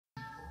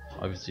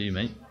Over to you,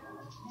 mate.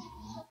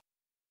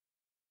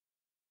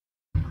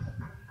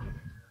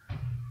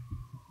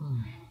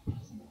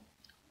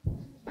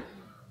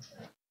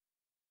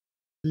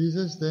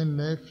 Jesus then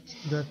left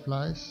that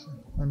place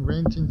and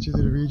went into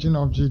the region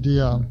of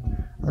Judea,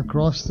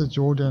 across the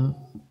Jordan.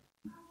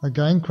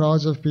 Again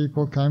crowds of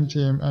people came to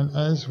him, and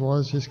as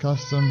was his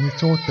custom, he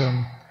taught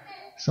them.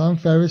 Some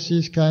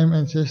Pharisees came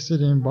and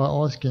tested him by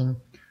asking,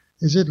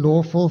 "Is it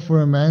lawful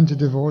for a man to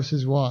divorce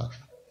his wife?"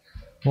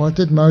 "What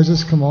did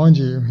Moses command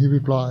you?" he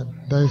replied.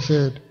 They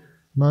said,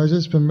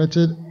 "Moses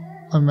permitted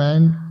a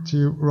man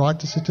to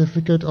write a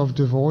certificate of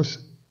divorce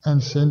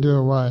and send her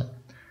away.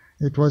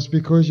 It was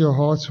because your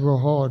hearts were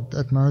hard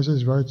that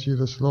Moses wrote you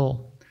this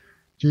law."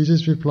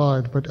 Jesus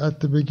replied, "But at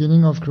the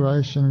beginning of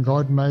creation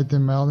God made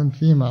them male and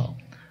female.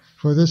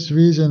 For this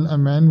reason a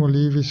man will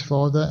leave his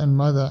father and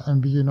mother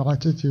and be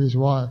united to his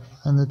wife,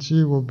 and the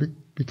two will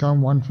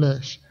become one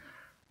flesh.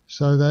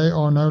 So they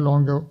are no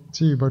longer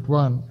two but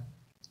one.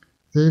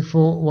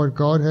 Therefore what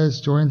God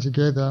has joined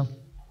together,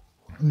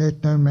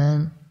 let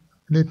man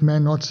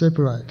not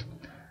separate."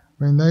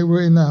 When they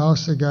were in the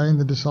house again,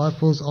 the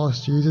disciples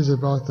asked Jesus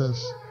about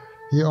this.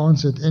 He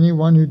answered,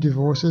 "Anyone who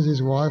divorces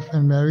his wife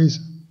and marries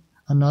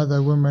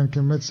another woman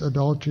commits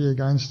adultery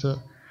against her.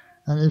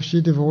 And if she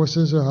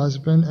divorces her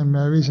husband and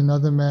marries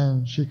another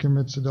man, she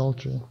commits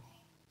adultery."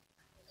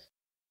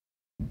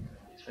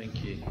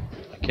 Thank you.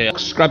 Okay,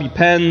 grab your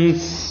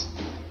pens.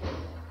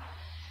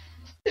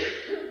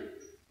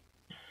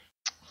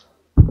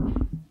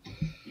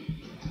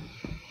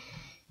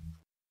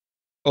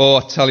 Oh,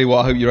 I tell you what,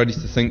 I hope you're ready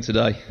to think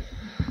today.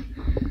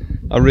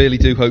 I really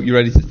do hope you're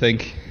ready to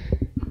think.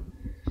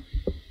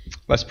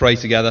 Let's pray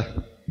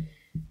together.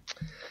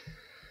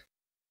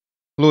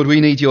 Lord,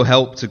 we need your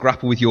help to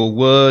grapple with your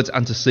word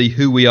and to see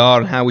who we are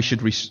and how we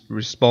should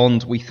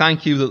respond. We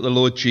thank you that the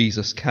Lord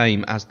Jesus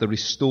came as the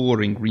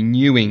restoring,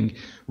 renewing,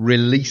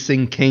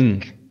 releasing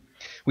King.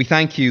 We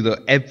thank you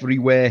that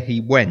everywhere he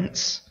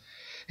went,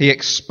 he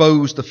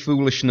exposed the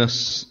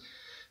foolishness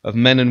of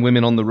men and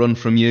women on the run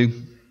from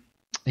you.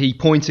 He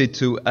pointed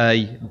to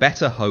a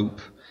better hope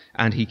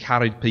and he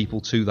carried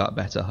people to that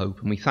better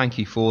hope. And we thank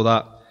you for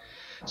that.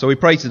 So we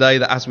pray today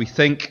that as we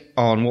think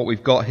on what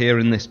we've got here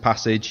in this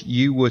passage,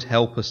 you would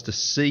help us to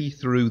see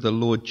through the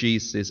Lord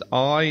Jesus'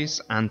 eyes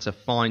and to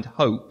find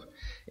hope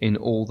in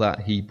all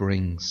that he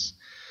brings.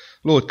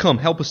 Lord, come,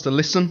 help us to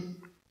listen,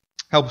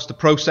 help us to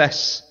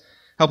process,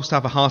 help us to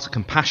have a heart of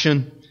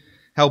compassion,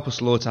 help us,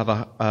 Lord, to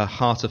have a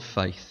heart of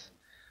faith.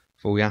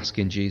 For we ask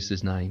in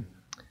Jesus' name.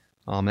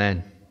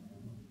 Amen.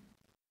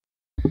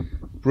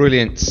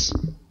 Brilliant.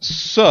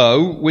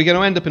 So, we're going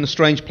to end up in a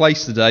strange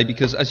place today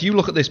because as you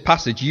look at this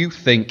passage, you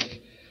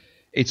think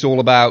it's all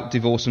about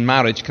divorce and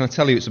marriage. Can I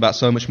tell you it's about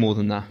so much more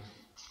than that?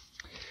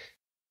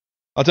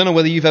 I don't know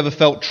whether you've ever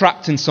felt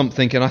trapped in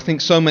something, and I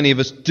think so many of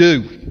us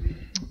do.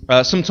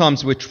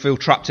 Sometimes we feel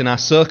trapped in our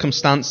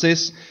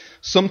circumstances.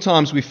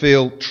 Sometimes we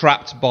feel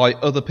trapped by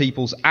other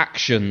people's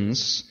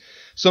actions.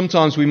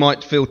 Sometimes we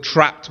might feel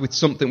trapped with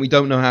something we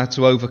don't know how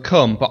to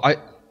overcome. But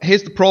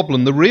here's the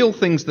problem. The real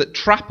things that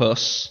trap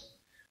us,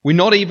 we're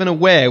not even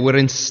aware we're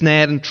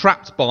ensnared and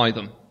trapped by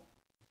them.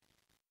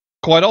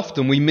 Quite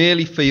often we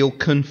merely feel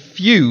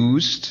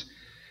confused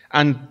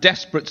and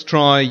desperate to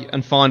try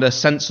and find a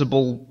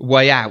sensible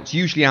way out,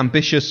 usually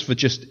ambitious for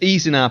just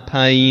easing our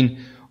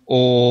pain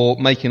or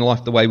making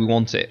life the way we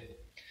want it.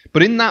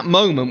 But in that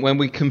moment when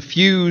we're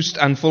confused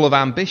and full of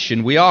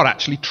ambition, we are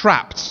actually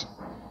trapped.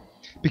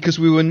 Because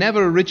we were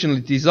never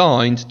originally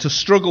designed to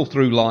struggle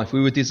through life.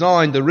 We were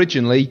designed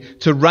originally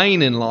to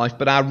reign in life,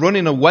 but our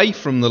running away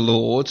from the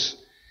Lord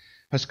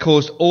has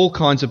caused all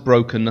kinds of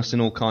brokenness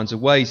in all kinds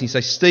of ways. And you say,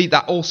 "Steve,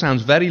 that all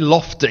sounds very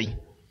lofty,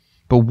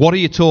 but what are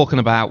you talking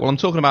about?" Well, I'm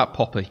talking about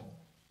Poppy.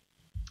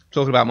 I'm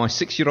talking about my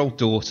 6-year-old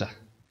daughter.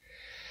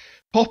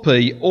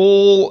 Poppy,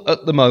 all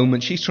at the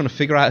moment, she's trying to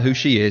figure out who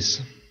she is.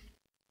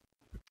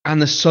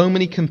 And there's so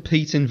many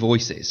competing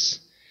voices.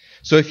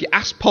 So if you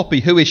ask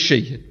Poppy, who is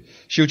she?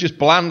 She'll just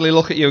blandly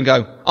look at you and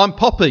go, "I'm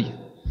Poppy."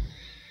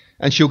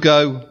 And she'll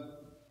go,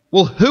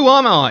 "Well, who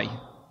am I?"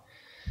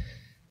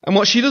 And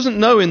what she doesn't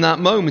know in that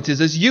moment is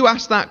as you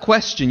ask that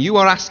question, you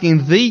are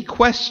asking the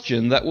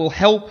question that will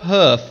help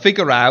her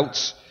figure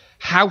out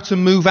how to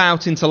move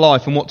out into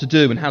life and what to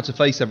do and how to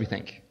face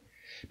everything.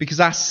 Because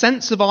our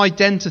sense of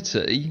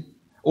identity,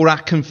 or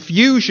our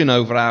confusion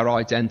over our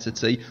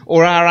identity,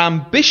 or our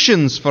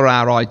ambitions for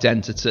our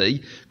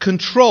identity,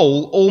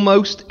 control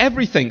almost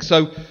everything.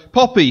 So,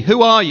 Poppy,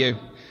 who are you?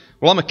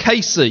 Well, I'm a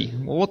Casey.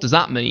 Well, what does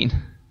that mean?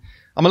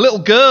 I'm a little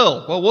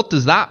girl. Well, what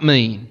does that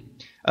mean?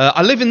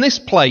 I live in this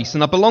place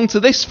and I belong to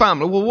this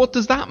family. Well, what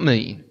does that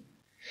mean?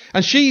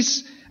 And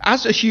she's,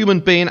 as a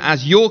human being,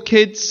 as your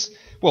kids,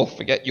 well,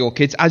 forget your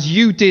kids, as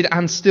you did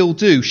and still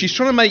do, she's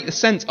trying to make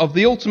sense of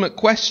the ultimate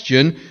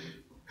question,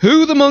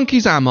 who the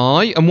monkeys am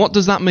I and what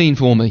does that mean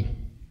for me?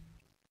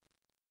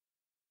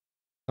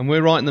 And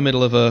we're right in the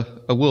middle of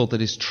a world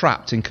that is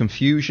trapped in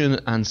confusion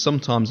and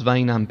sometimes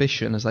vain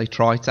ambition as they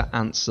try to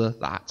answer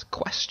that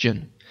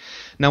question.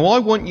 Now, I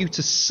want you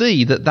to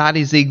see that that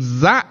is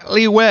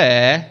exactly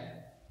where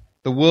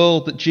the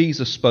world that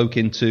Jesus spoke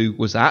into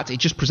was at. It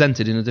just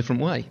presented in a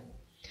different way.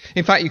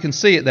 In fact, you can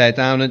see it there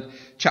down at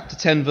chapter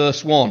 10,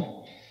 verse 1.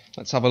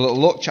 Let's have a little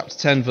look. Chapter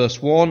 10,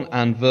 verse 1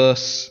 and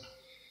verse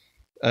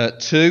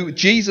 2.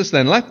 Jesus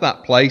then left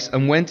that place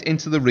and went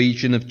into the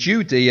region of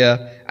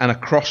Judea and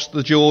across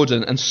the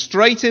Jordan. And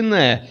straight in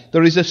there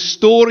is a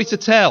story to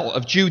tell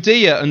of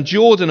Judea and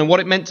Jordan and what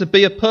it meant to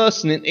be a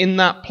person in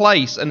that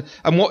place and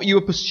what you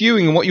were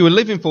pursuing and what you were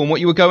living for and what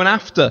you were going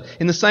after.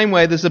 In the same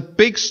way, there's a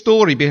big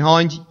story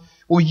behind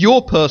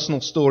your personal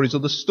stories, or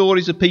the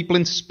stories of people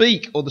in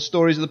Speak, or the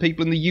stories of the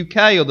people in the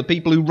UK, or the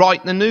people who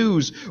write the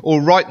news,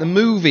 or write the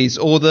movies,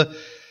 We've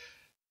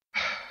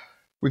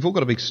all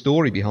got a big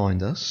story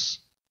behind us.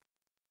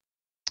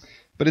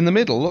 But in the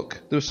middle,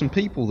 look, there are some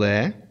people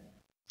there,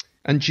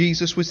 and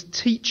Jesus was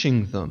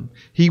teaching them.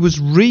 He was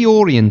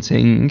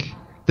reorienting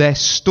their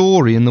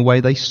story in the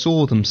way they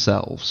saw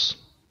themselves.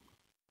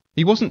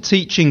 He wasn't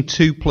teaching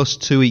 2 +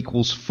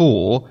 2 =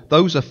 4.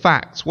 Those are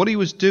facts. What he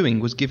was doing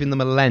was giving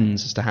them a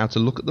lens as to how to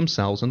look at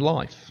themselves and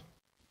life.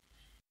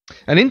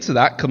 And into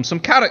that come some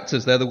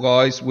characters. They're the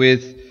guys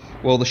with,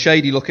 the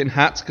shady-looking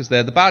hats, because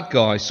they're the bad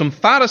guys. Some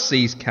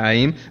Pharisees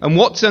came, and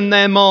what's in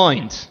their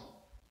mind?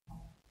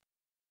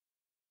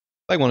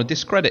 They want to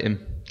discredit him.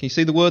 Can you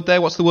see the word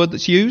there? What's the word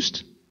that's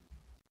used?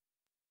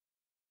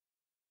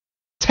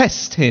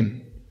 Test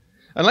him.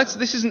 And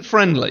this isn't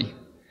friendly.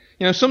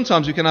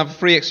 Sometimes we can have a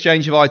free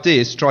exchange of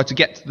ideas to try to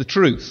get to the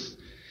truth.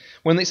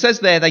 When it says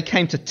there they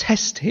came to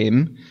test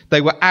him, they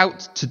were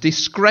out to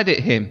discredit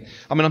him.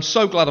 I'm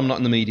so glad I'm not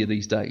in the media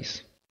these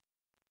days.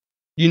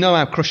 You know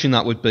how crushing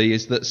that would be,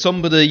 is that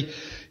somebody,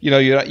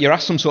 you're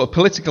asked some sort of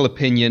political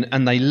opinion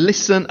and they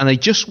listen and they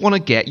just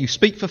want to you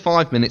speak for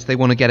 5 minutes, they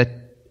want to get a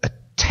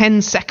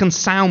 10-second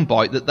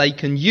soundbite that they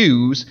can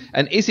use.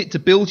 And is it to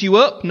build you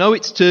up? No,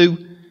 it's to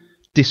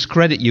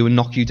discredit you and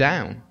knock you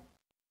down.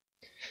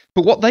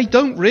 But what they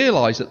don't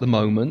realise at the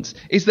moment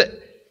is that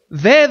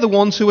they're the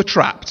ones who are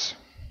trapped.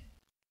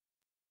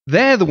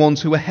 They're the ones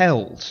who are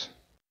held.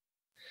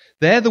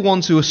 They're the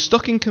ones who are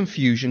stuck in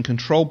confusion,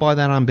 controlled by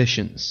their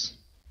ambitions.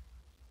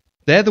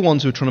 They're the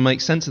ones who are trying to make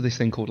sense of this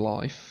thing called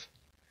life.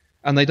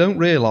 And they don't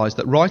realise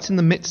that right in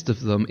the midst of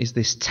them is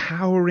this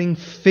towering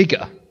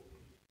figure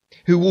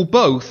who will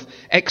both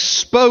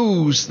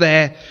expose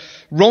their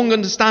wrong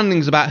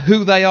understandings about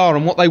who they are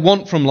and what they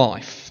want from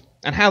life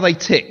and how they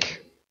tick,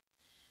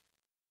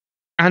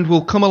 and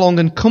will come along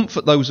and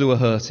comfort those who are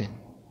hurting.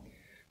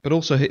 But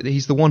also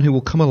he's the one who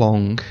will come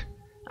along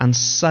and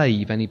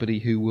save anybody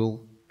who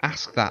will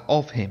ask that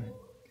of him.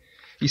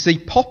 You see,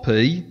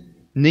 Poppy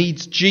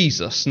needs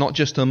Jesus, not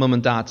just her mum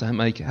and dad,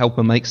 to help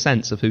her make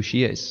sense of who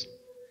she is.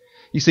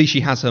 You see,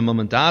 she has her mum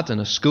and dad and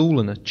a school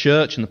and a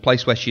church and the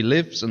place where she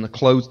lives and the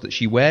clothes that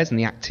she wears and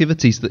the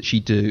activities that she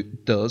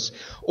does,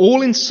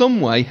 all in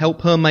some way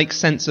help her make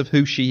sense of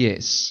who she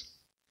is.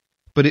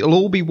 But it'll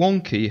all be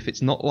wonky if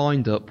it's not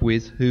lined up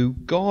with who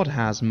God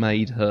has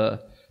made her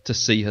to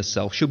see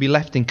herself. She'll be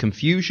left in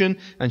confusion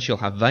and she'll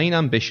have vain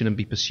ambition and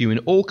be pursuing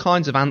all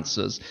kinds of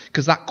answers,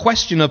 because that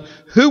question of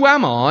who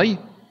am I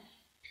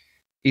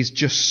is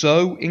just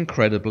so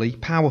incredibly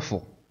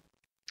powerful.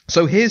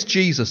 So here's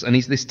Jesus, and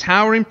he's this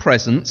towering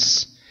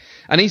presence,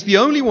 and he's the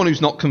only one who's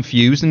not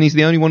confused, and he's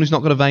the only one who's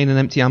not got a vain and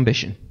empty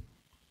ambition.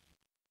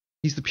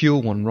 He's the pure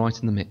one right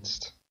in the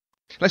midst.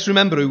 Let's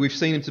remember who we've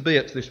seen him to be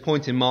up to this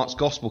point in Mark's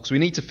Gospel, because we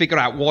need to figure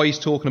out why he's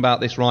talking about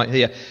this right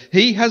here.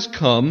 He has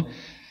come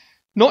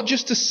not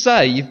just to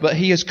save, but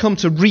he has come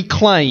to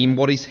reclaim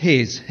what is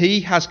his.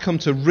 He has come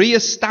to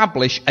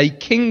re-establish a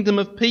kingdom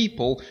of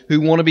people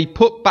who want to be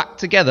put back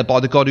together by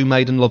the God who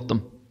made and loved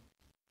them.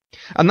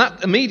 And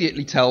that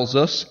immediately tells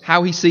us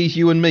how he sees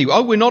you and me.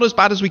 Oh, we're not as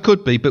bad as we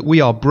could be, but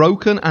we are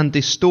broken and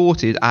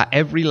distorted at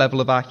every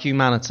level of our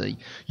humanity.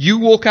 You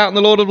walk out in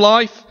the Lord of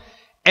life,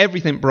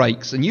 everything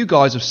breaks. And you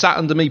guys have sat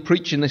under me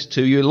preaching this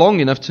to you long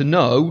enough to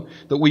know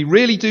that we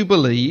really do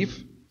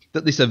believe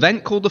that this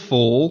event called the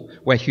fall,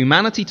 where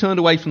humanity turned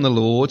away from the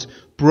Lord,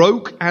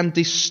 broke and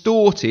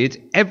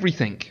distorted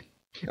everything.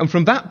 And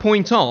from that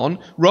point on,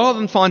 rather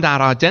than find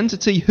our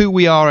identity, who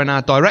we are and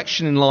our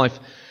direction in life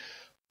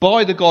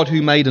by the God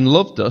who made and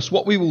loved us,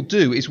 what we will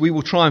do is we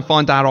will try and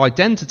find our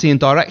identity and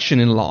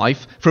direction in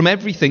life from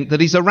everything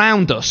that is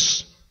around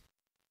us.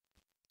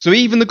 So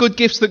even the good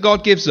gifts that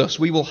God gives us,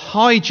 we will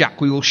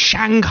hijack, we will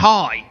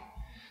Shanghai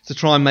to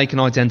try and make an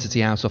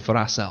identity out of for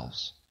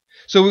ourselves.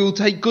 So we will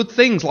take good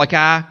things like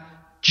our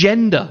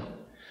gender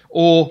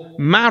or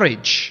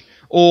marriage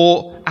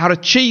or our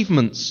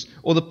achievements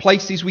or the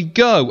places we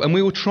go, and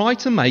we will try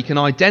to make an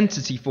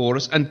identity for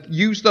us and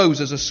use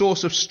those as a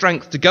source of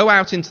strength to go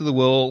out into the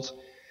world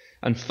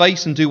and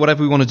face and do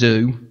whatever we want to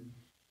do.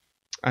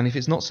 And if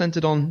it's not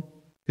centered on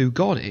who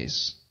God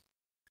is,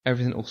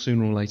 everything will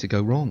sooner or later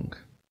go wrong.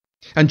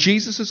 And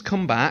Jesus has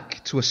come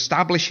back to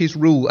establish his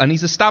rule, and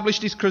he's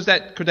established his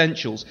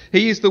credentials.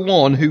 He is the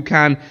one who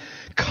can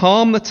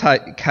calm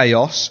the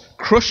chaos,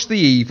 crush the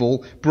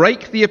evil,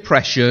 break the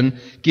oppression,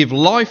 give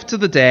life to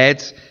the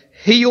dead,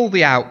 heal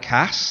the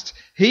outcast.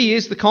 He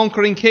is the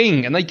conquering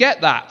king, and they get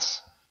that.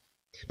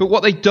 But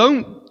what they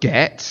don't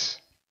get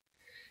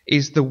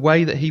is the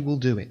way that he will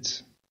do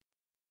it.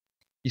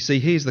 You see,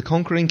 he is the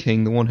conquering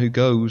king, the one who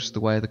goes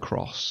the way of the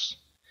cross.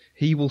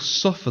 He will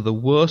suffer the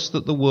worst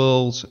that the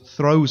world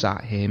throws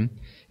at him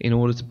in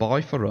order to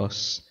buy for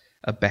us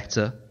a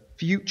better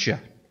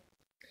future.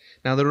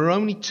 Now, there are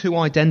only two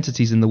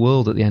identities in the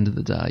world at the end of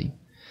the day.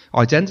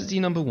 Identity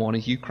number one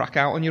is you crack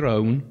out on your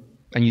own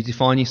and you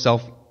define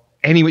yourself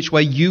any which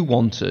way you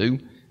want to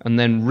and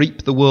then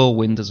reap the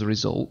whirlwind as a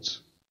result.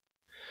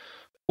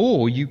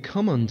 Or you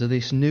come under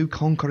this new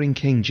conquering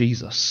king,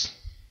 Jesus.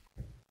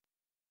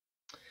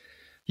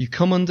 You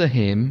come under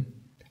him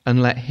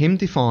and let him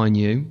define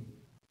you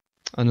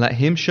and let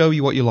him show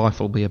you what your life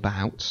will be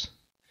about.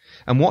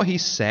 And what he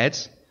said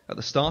at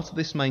the start of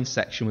this main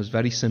section was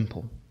very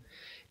simple.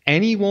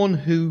 Anyone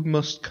who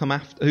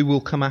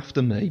will come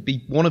after me,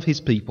 be one of his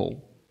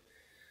people,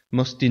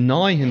 must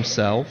deny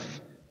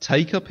himself,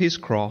 take up his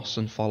cross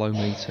and follow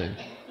me too.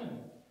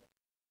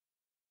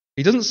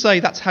 He doesn't say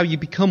that's how you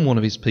become one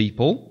of his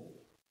people.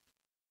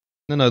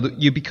 No,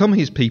 you become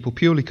his people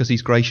purely because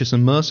he's gracious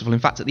and merciful. In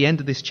fact, at the end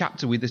of this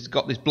chapter, we've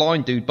got this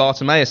blind dude,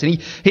 Bartimaeus,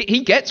 and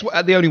he gets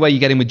the only way you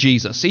get in with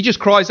Jesus. He just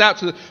cries out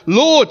to the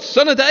Lord,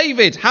 Son of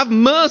David, have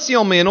mercy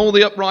on me. And all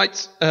the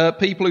upright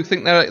people who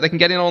think they can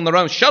get in on their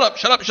own, shut up,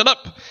 shut up, shut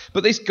up.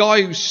 But this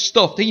guy who's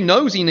stuffed, he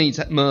knows he needs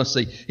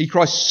mercy. He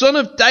cries, Son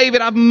of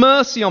David, have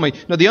mercy on me.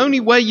 Now, the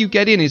only way you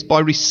get in is by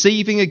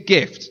receiving a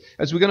gift.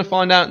 As we're going to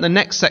find out in the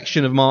next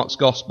section of Mark's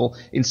Gospel,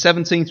 in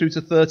 17 through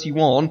to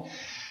 31,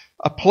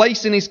 a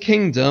place in his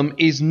kingdom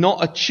is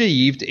not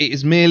achieved, it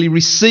is merely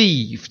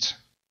received.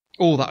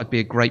 Oh, that would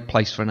be a great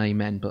place for an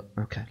amen, but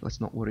okay,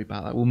 let's not worry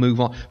about that. We'll move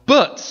on.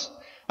 But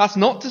that's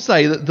not to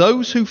say that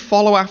those who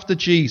follow after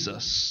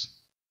Jesus,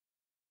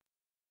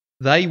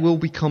 they will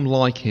become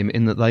like him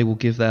in that they will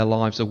give their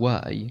lives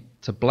away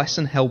to bless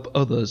and help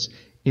others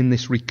in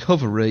this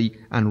recovery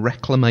and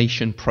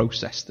reclamation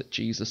process that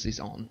Jesus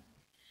is on.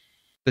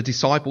 The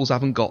disciples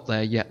haven't got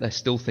there yet. They're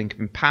still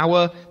thinking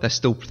power. They're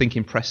still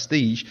thinking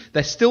prestige.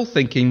 They're still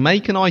thinking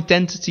make an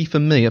identity for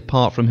me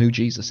apart from who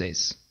Jesus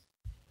is.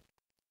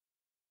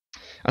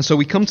 And so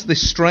we come to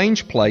this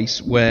strange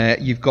place where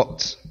you've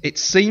got, it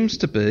seems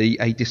to be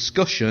a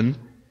discussion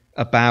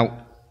about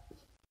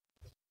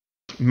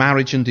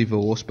marriage and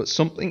divorce, but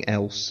something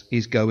else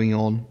is going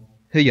on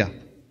here.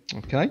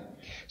 Okay?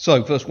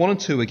 So verse 1 and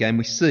 2 again,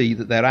 we see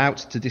that they're out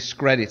to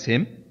discredit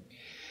him.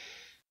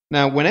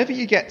 Now, whenever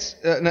you get...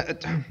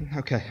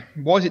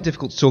 why is it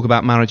difficult to talk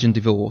about marriage and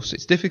divorce?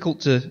 It's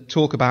difficult to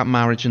talk about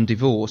marriage and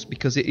divorce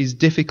because it is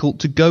difficult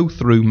to go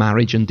through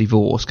marriage and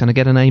divorce. Can I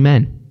get an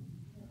amen?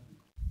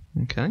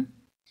 Okay.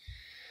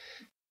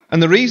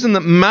 And the reason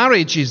that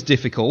marriage is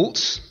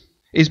difficult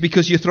is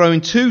because you're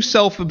throwing two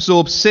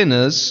self-absorbed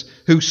sinners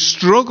who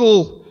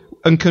struggle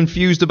and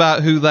confused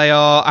about who they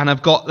are and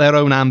have got their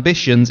own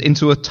ambitions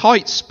into a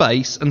tight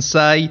space and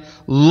say,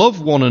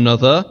 love one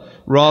another,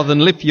 rather than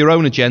live for your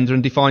own agenda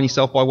and define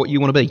yourself by what you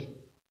want to be.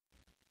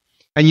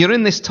 And you're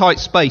in this tight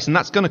space, and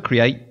that's going to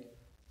create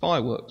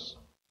fireworks.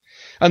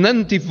 And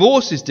then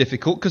divorce is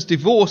difficult, because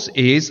divorce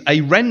is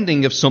a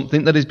rending of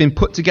something that has been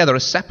put together, a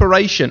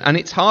separation. And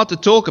it's hard to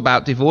talk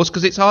about divorce,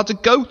 because it's hard to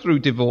go through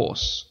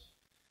divorce.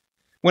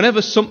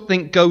 Whenever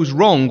something goes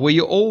wrong,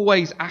 we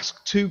always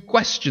ask two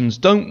questions,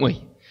 don't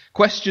we?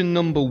 Question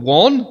number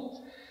one,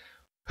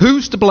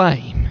 who's to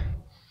blame?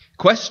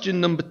 Question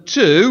number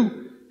two,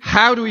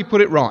 how do we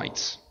put it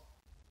right?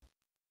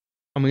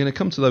 And we're going to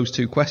come to those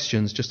two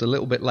questions just a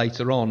little bit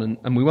later on,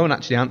 and we won't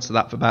actually answer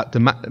that for about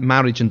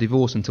marriage and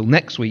divorce until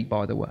next week,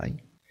 by the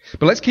way.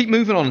 But let's keep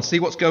moving on and see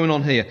what's going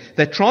on here.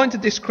 They're trying to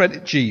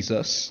discredit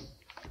Jesus.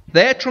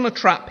 They're trying to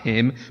trap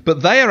him,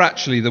 but they are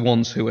actually the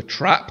ones who are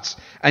trapped,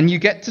 and you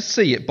get to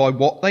see it by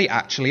what they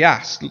actually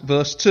asked.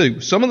 Verse 2,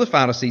 some of the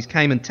Pharisees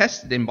came and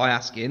tested him by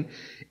asking,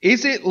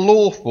 is it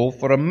lawful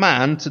for a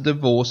man to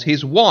divorce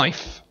his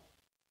wife?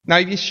 Now,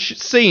 have you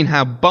seen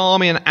how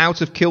balmy and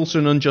out of kilter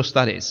and unjust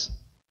that is?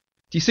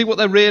 Do you see what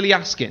they're really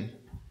asking? Do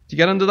you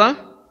get under that?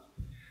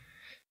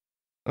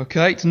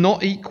 Okay, it's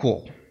not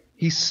equal.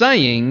 He's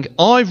saying,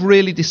 I've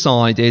really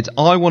decided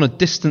I want to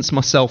distance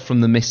myself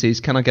from the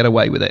missus. Can I get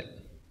away with it?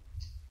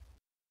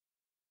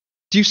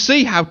 Do you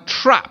see how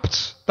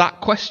trapped that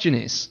question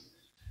is?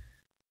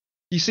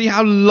 Do you see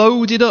how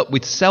loaded up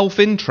with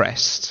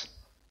self-interest?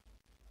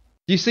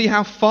 Do you see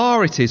how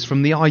far it is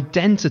from the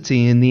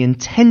identity and the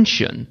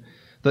intention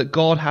that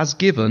God has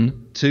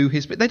given to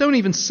his... They don't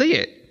even see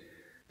it.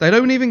 They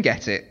don't even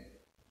get it.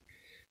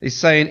 He's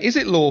saying, is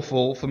it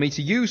lawful for me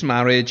to use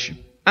marriage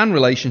and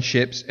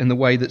relationships in the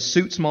way that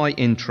suits my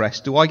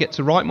interest? Do I get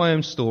to write my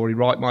own story,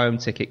 write my own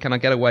ticket? Can I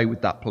get away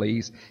with that,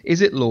 please?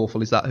 Is it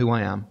lawful? Is that who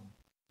I am?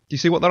 Do you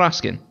see what they're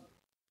asking?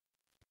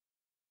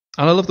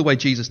 And I love the way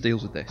Jesus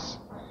deals with this.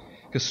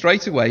 Because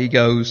straight away he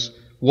goes,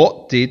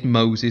 what did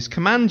Moses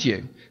command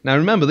you? Now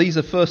remember, these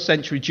are first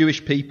century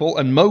Jewish people,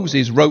 and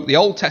Moses wrote the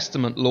Old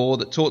Testament law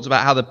that talks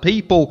about how the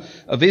people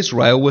of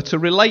Israel were to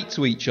relate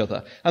to each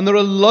other. And there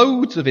are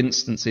loads of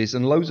instances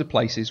and loads of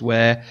places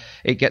where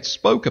it gets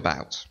spoke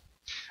about.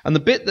 And the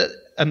bit that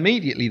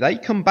immediately they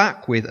come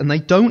back with, and they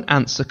don't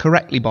answer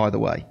correctly, by the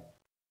way.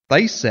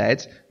 They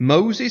said,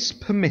 Moses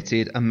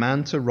permitted a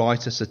man to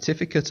write a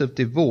certificate of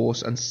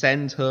divorce and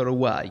send her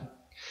away.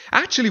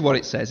 Actually, what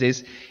it says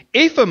is,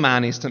 if a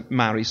man is to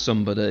marry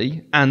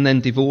somebody and then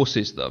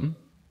divorces them,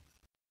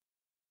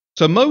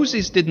 so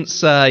Moses didn't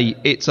say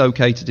it's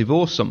okay to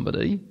divorce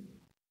somebody.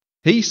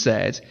 He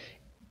said,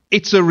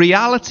 it's a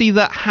reality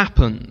that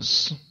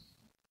happens.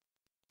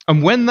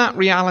 And when that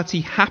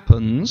reality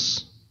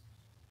happens,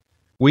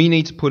 we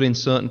need to put in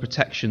certain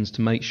protections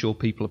to make sure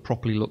people are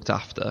properly looked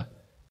after.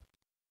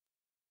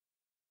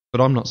 But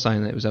I'm not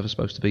saying that it was ever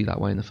supposed to be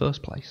that way in the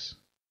first place.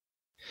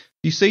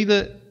 Do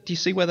you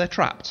see where they're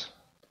trapped?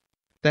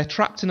 They're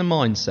trapped in a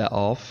mindset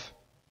of,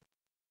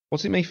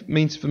 what does it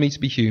mean for me to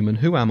be human?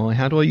 Who am I?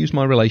 How do I use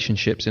my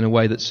relationships in a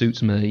way that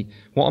suits me?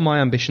 What are my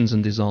ambitions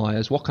and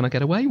desires? What can I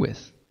get away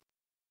with?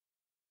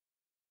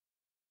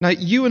 Now,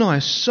 you and I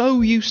are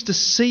so used to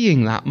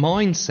seeing that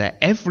mindset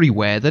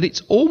everywhere that it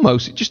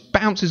just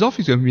bounces off.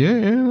 He's going,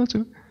 yeah, that's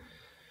it.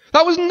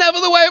 That was never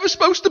the way it was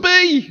supposed to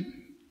be.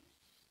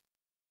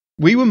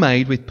 We were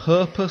made with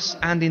purpose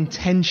and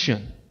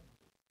intention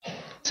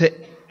to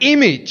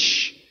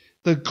image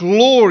the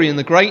glory and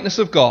the greatness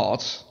of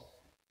God,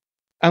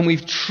 and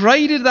we've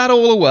traded that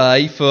all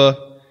away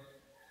for,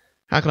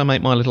 how can I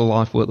make my little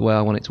life work the way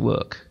I want it to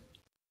work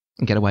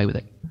and get away with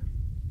it?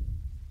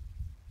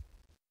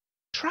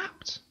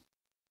 Trapped.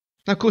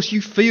 Now, of course,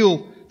 you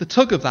feel the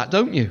tug of that,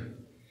 don't you?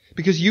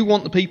 Because you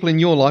want the people in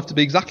your life to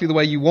be exactly the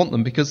way you want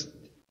them, because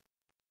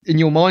in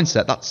your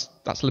mindset,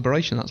 that's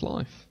liberation, that's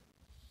life.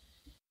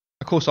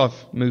 Of course,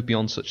 I've moved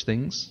beyond such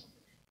things.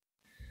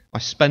 I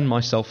spend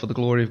myself for the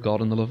glory of God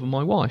and the love of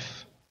my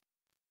wife.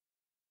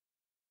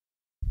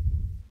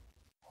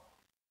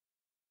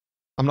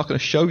 I'm not going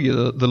to show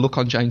you the look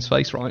on Jane's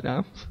face right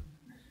now.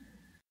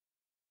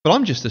 But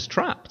I'm just as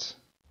trapped.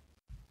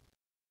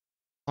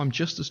 I'm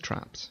just as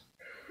trapped.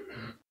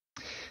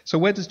 So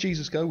where does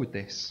Jesus go with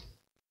this?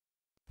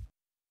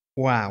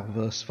 Wow,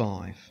 verse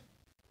 5.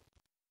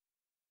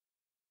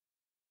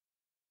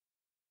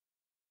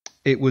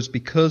 It was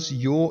because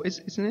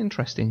isn't it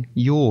interesting?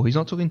 He's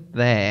not talking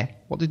there.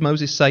 What did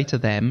Moses say to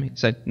them? He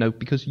said, no,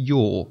 because it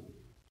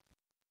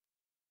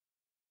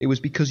was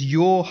because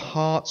your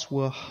hearts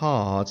were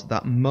hard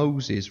that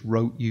Moses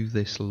wrote you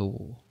this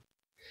law.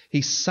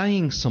 He's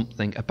saying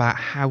something about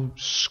how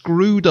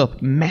screwed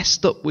up,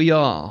 messed up we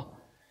are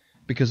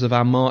because of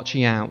our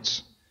marching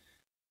out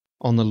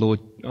on the Lord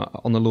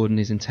and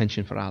His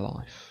intention for our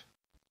life.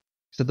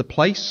 So the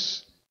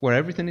place where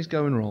everything is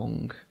going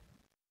wrong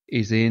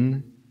is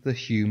in the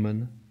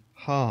human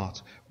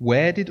heart.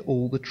 Where did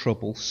all the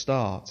trouble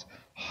start?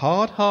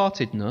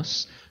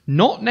 Hard-heartedness,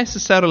 not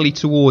necessarily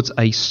towards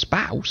a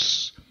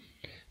spouse,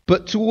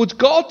 but towards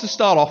God to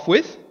start off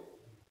with.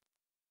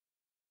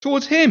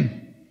 Towards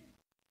Him.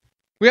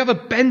 We have a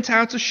bent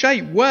out of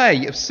shape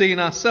way of seeing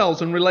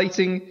ourselves and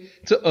relating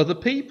to other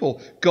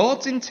people.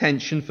 God's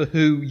intention for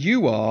who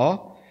you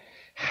are,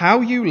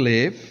 how you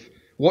live,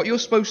 what you're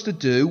supposed to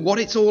do, what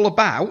it's all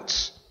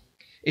about.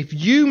 If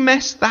you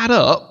mess that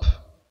up,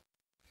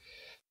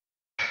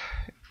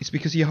 it's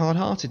because of your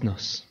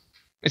hard-heartedness.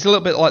 It's a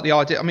little bit like the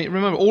idea. I mean,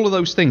 remember, all of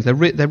those things, they're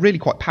really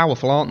quite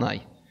powerful, aren't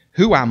they?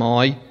 Who am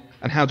I,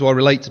 and how do I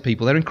relate to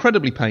people? They're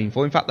incredibly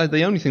painful. In fact, they're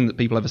the only thing that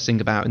people ever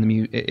sing about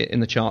in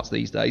the charts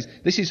these days.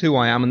 This is who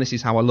I am, and this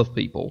is how I love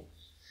people.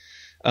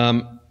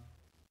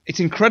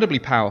 It's incredibly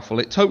powerful.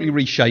 It totally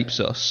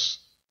reshapes us.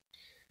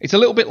 It's a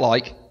little bit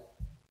like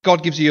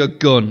God gives you a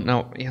gun.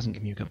 Now, He hasn't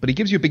given you a gun, but He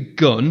gives you a big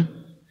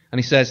gun, and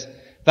He says,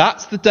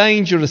 that's the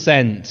dangerous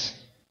end.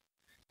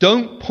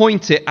 Don't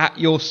point it at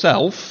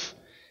yourself.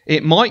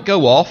 It might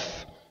go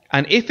off,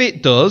 and if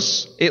it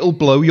does, it'll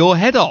blow your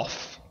head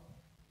off.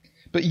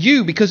 But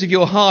you, because of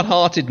your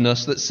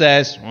hard-heartedness that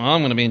says, well,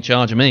 I'm going to be in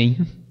charge of me,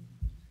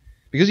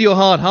 because of your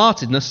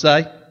hard-heartedness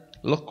say,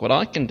 look what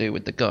I can do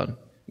with the gun.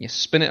 You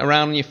spin it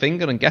around on your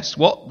finger, and guess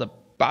what? The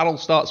barrel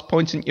starts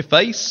pointing at your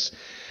face,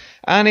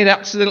 and it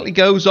accidentally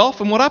goes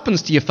off, and what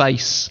happens to your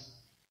face?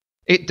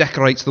 It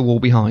decorates the wall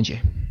behind you.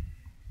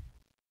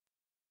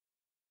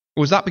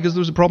 Or was that because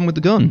there was a problem with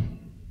the gun?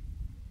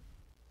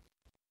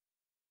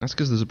 That's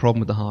because there's a problem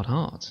with the hard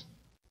heart.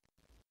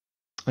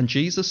 And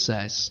Jesus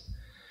says,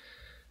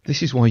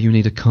 this is why you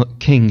need a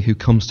king who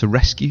comes to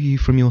rescue you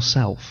from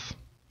yourself.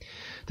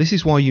 This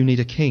is why you need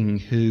a king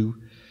who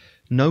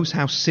knows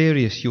how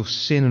serious your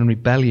sin and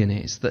rebellion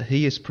is, that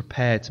he is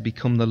prepared to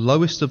become the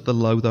lowest of the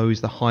low, though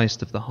he's the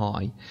highest of the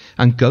high,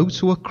 and go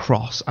to a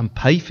cross and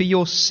pay for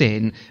your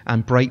sin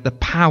and break the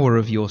power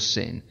of your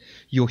sin.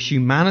 Your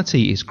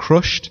humanity is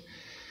crushed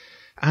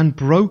and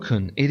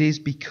broken. It is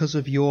because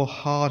of your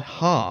hard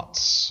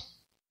hearts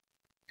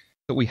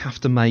that we have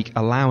to make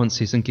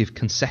allowances and give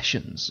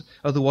concessions.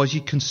 Otherwise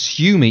you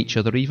consume each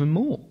other even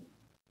more.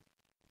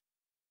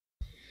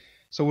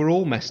 So we're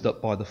all messed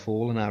up by the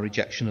fall and our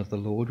rejection of the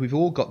Lord. We've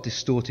all got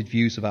distorted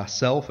views of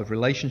ourselves, of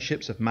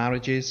relationships, of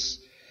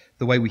marriages,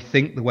 the way we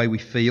think, the way we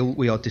feel.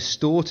 We are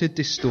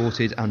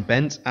distorted and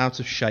bent out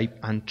of shape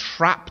and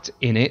trapped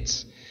in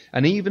it.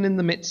 And even in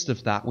the midst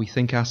of that, we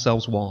think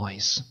ourselves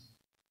wise.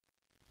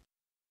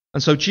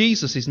 And so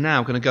Jesus is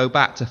now going to go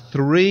back to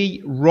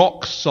 3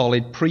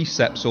 rock-solid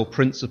precepts or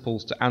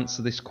principles to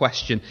answer this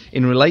question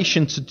in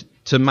relation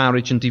to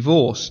marriage and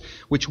divorce,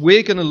 which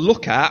we're going to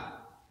look at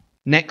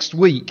next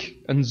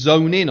week and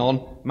zone in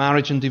on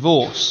marriage and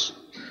divorce.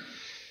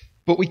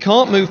 But we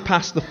can't move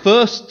past the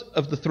first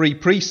of the 3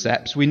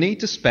 precepts. We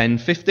need to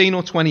spend 15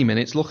 or 20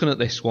 minutes looking at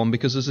this one,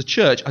 because as a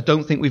church, I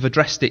don't think we've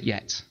addressed it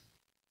yet.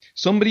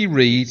 Somebody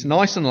read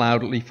nice and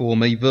loudly for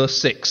me verse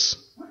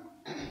 6.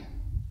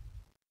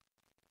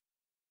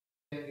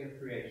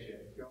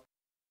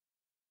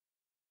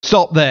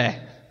 Stop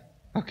there.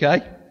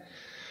 Okay?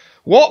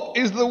 What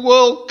is the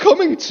world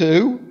coming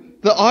to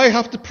that I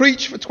have to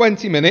preach for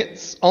 20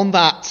 minutes on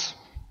that?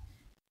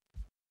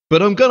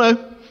 But I'm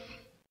gonna.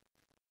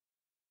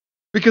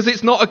 Because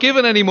it's not a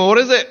given anymore,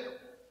 is it?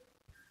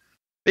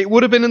 It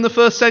would have been in the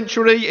first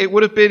century. It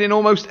would have been in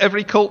almost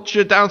every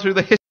culture down through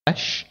the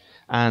history.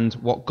 And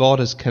what God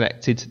has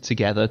connected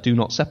together, do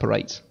not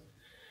separate.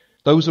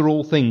 Those are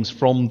all things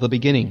from the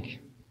beginning.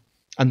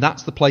 And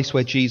that's the place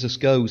where Jesus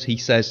goes. He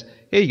says,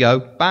 here you go,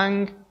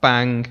 bang,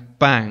 bang,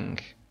 bang.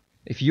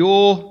 If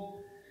you're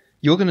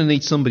going to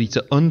need somebody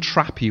to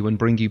untrap you and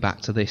bring you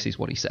back to this, is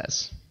what he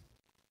says.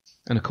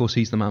 And of course,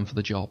 he's the man for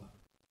the job.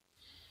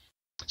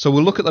 So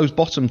we'll look at those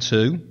bottom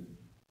 2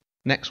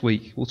 next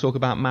week. We'll talk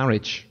about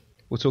marriage.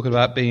 We'll talk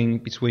about being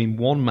between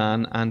one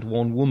man and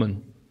one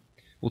woman.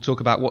 We'll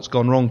talk about what's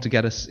gone wrong to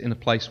get us in a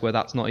place where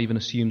that's not even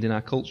assumed in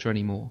our culture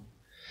anymore.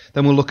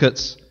 Then we'll look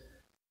at,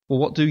 well,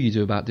 what do you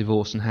do about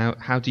divorce, and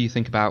how do you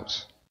think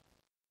about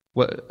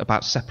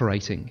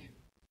separating?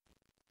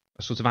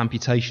 A sort of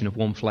amputation of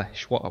one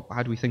flesh.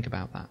 How do we think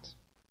about that?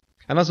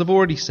 And as I've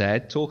already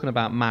said, talking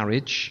about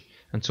marriage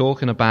and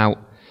talking about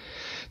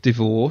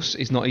divorce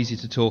is not easy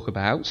to talk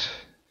about.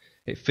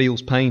 It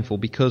feels painful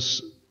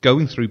because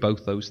going through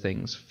both those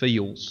things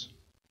feels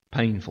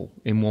painful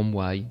in one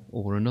way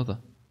or another.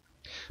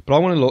 But I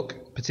want to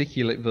look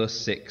particularly at verse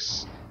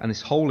 6 and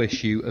this whole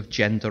issue of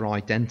gender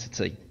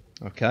identity.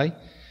 Okay?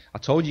 I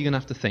told you you're going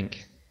to have to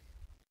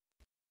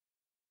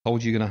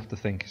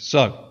think.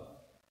 So,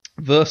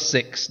 verse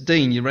 6.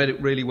 Dean, you read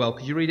it really well.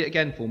 Could you read it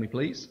again for me,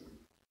 please?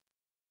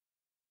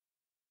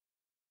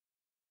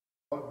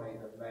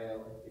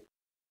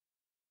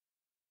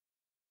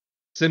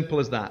 Simple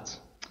as that.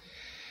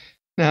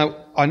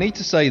 Now, I need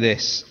to say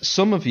this.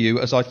 Some of you,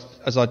 as I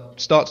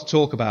start to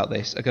talk about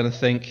this, are going to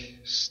think,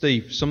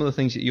 Steve, some of the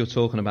things that you're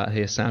talking about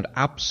here sound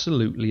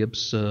absolutely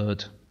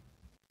absurd.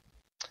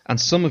 And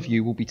some of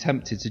you will be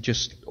tempted to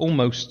just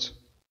almost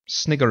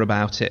snigger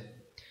about it.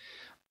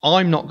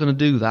 I'm not going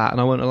to do that,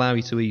 and I won't allow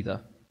you to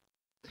either.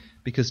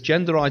 Because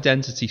gender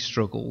identity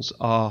struggles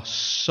are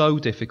so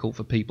difficult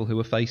for people who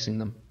are facing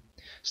them.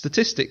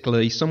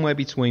 Statistically, somewhere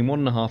between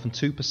 1.5% and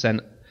 2%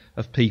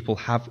 of people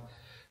have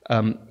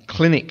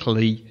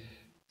clinically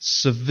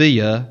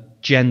severe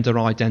gender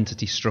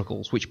identity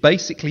struggles, which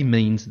basically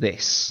means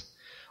this.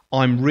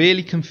 I'm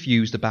really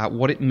confused about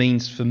what it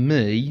means for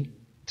me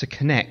to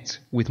connect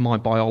with my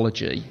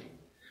biology.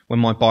 When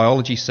my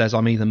biology says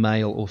I'm either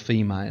male or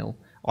female,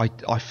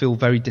 I feel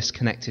very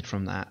disconnected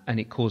from that, and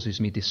it causes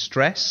me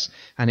distress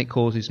and it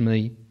causes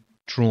me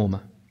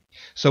trauma.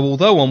 So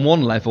although on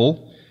one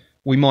level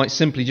we might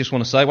simply just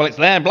want to say, well, it's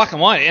there, black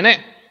and white, isn't it?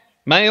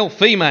 Male,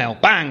 female,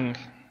 bang.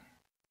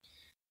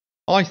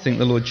 I think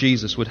the Lord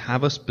Jesus would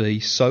have us be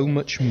so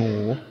much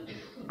more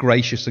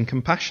gracious and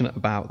compassionate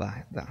about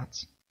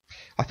that.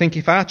 I think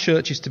if our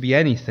church is to be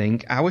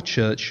anything, our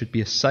church should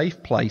be a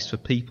safe place for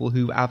people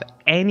who have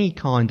any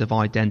kind of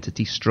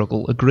identity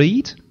struggle.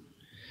 Agreed?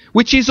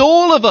 Which is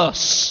all of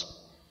us.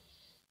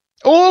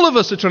 All of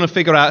us are trying to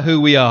figure out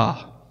who we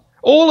are.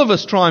 All of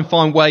us try and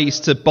find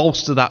ways to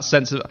bolster that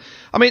sense of...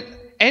 I mean,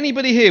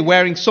 anybody here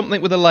wearing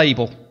something with a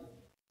label?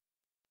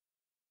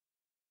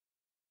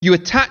 You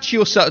attach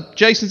yourself...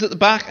 Jason's at the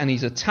back and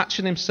he's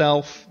attaching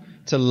himself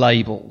to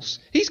labels.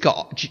 He's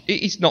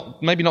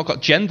maybe not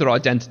got gender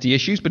identity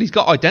issues, but he's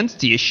got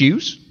identity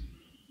issues.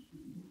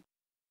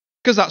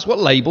 Because that's what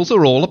labels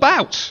are all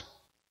about.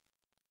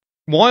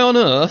 Why on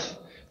earth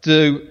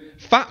do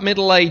fat,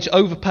 middle-aged,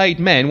 overpaid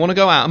men want to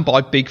go out and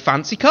buy big,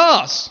 fancy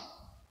cars?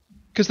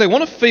 Because they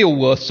want to feel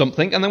worth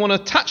something and they want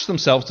to attach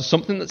themselves to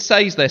something that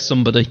says they're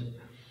somebody.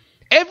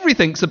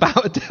 Everything's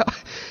about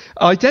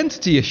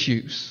identity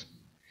issues.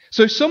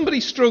 So if somebody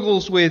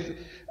struggles with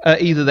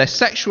either their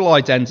sexual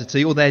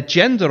identity or their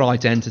gender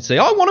identity,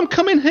 I want them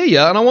coming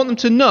here and I want them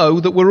to know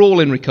that we're all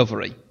in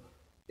recovery.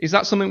 Is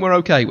that something we're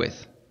okay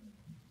with?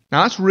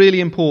 Now that's really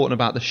important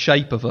about the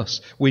shape of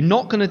us. We're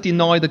not going to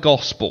deny the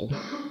gospel,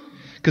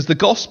 because the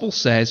gospel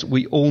says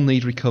we all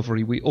need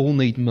recovery, we all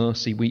need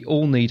mercy, we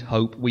all need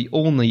hope, we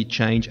all need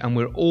change, and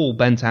we're all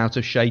bent out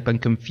of shape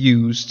and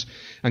confused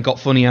and got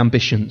funny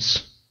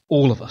ambitions.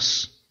 All of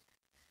us.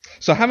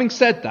 So having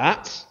said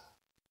that,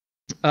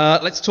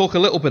 let's talk a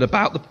little bit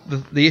about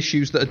the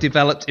issues that have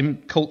developed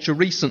in culture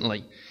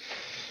recently.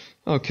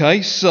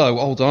 Okay, so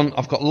hold on.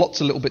 I've got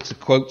lots of little bits of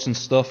quotes and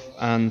stuff,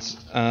 and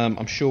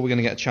I'm sure we're going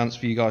to get a chance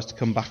for you guys to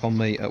come back on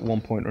me at one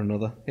point or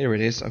another. Here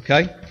it is,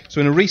 okay? So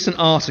in a recent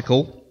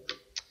article,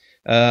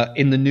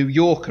 in the New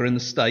Yorker in the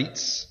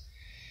States,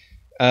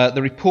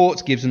 the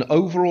report gives an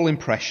overall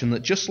impression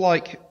that just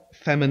like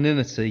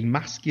femininity,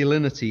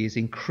 masculinity is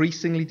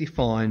increasingly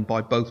defined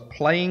by both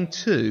playing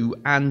to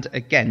and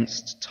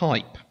against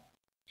type.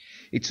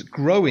 It's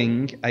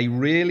growing a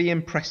really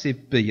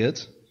impressive beard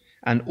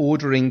and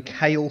ordering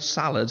kale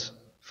salad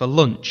for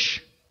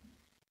lunch.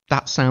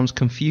 That sounds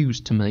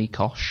confused to me,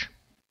 Kosh.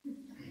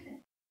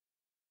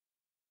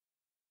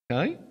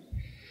 Okay?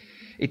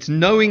 It's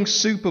knowing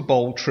Super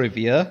Bowl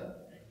trivia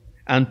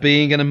and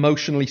being an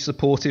emotionally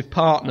supportive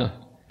partner.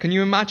 Can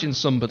you imagine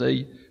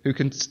somebody who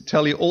can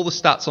tell you all the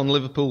stats on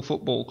Liverpool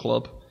Football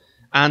Club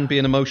and be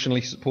an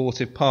emotionally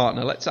supportive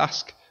partner? Let's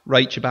ask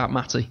Rach about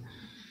Matty.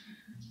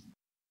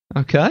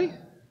 Okay?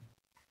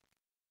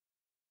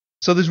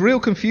 So there's real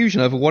confusion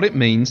over what it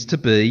means to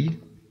be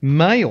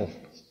male.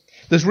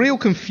 There's real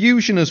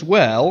confusion as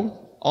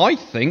well, I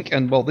think,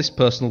 and well, this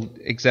person will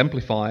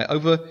exemplify it,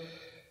 over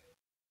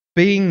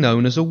being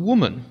known as a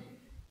woman,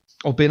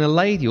 or being a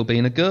lady, or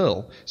being a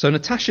girl. So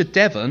Natasha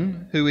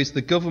Devon, who is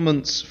the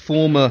government's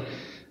former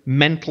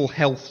mental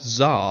health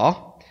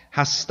czar,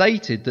 has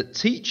stated that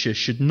teachers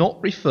should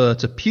not refer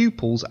to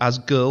pupils as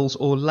girls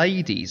or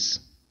ladies.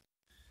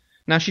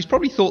 Now, she's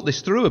probably thought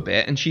this through a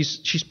bit, and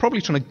she's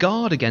probably trying to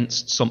guard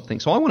against something.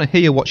 So I want to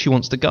hear what she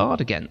wants to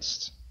guard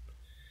against.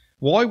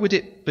 Why would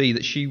it be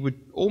that she would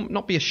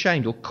not be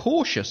ashamed or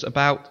cautious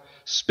about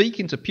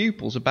speaking to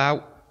pupils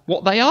about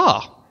what they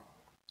are?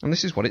 And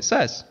this is what it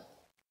says.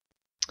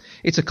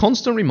 It's a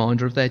constant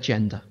reminder of their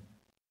gender.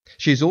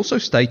 She has also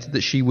stated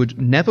that she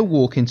would never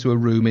walk into a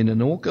room in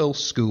an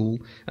all-girls school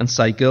and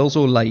say girls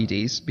or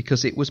ladies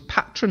because it was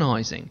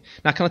patronising.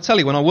 Now, can I tell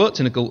you, when I worked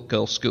in a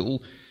girls'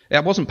 school,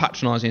 it wasn't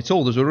patronising at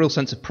all. There was a real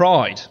sense of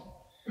pride.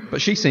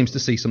 But she seems to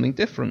see something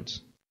different.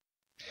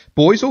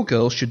 Boys or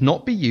girls should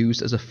not be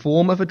used as a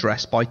form of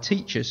address by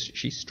teachers,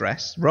 she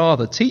stressed.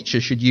 Rather,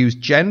 teachers should use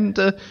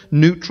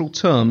gender-neutral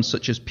terms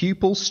such as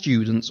pupils,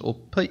 students, or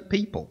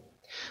people.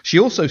 She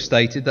also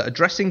stated that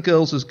addressing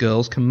girls as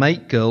girls can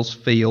make girls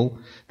feel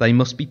they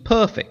must be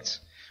perfect,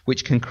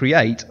 which can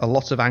create a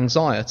lot of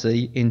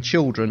anxiety in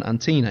children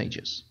and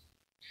teenagers.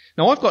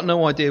 Now, I've got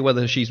no idea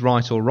whether she's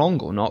right or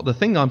wrong or not. The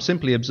thing I'm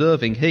simply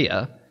observing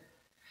here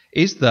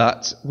is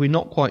that we're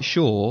not quite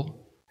sure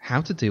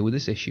how to deal with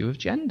this issue of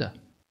gender,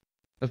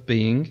 of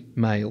being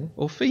male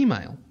or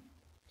female.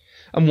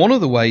 And one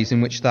of the ways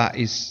in which that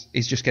is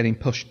just getting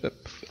pushed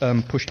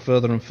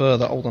further and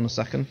further. Hold on a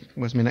second.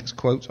 Where's my next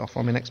quote? I'll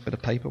find my next bit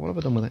of paper. What have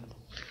I done with it?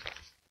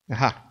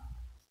 Aha.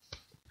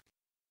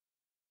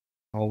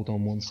 Hold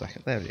on one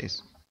second. There it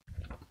is.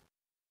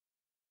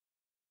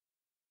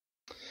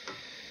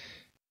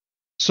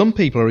 Some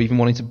people are even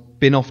wanting to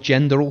bin off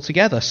gender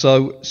altogether.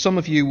 So some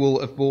of you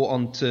will have bought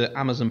onto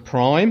Amazon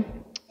Prime.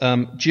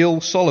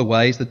 Jill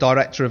Soloway is the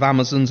director of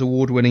Amazon's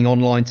award-winning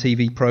online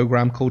TV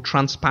program called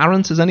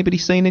Transparent. Has anybody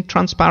seen it,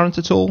 Transparent,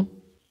 at all?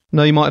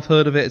 No, you might have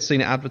heard of it,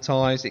 seen it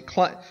advertised.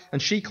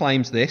 And she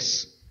claims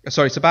this.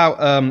 Sorry, it's about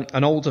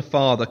an older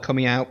father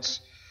coming out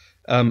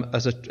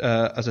as a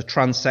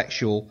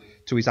transsexual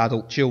to his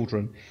adult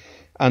children.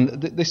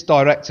 And this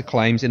director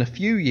claims, in a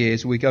few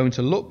years we're going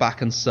to look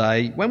back and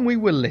say, when we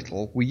were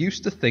little, we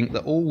used to think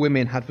that all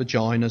women had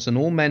vaginas and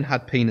all men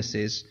had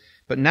penises,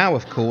 but now,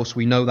 of course,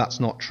 we know that's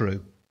not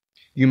true.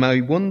 You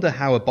may wonder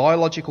how a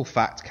biological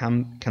fact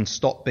can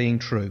stop being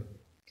true.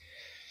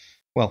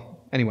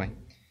 Well, anyway,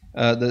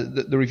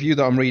 the review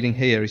that I'm reading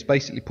here is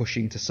basically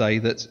pushing to say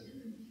that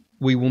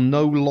we will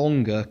no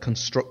longer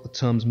construct the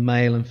terms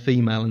male and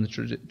female in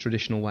the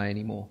traditional way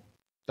anymore.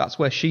 That's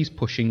where she's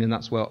pushing, and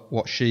that's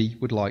what she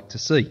would like to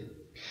see.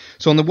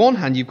 So on the one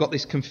hand, you've got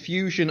this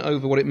confusion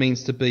over what it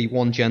means to be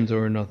one gender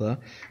or another,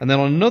 and then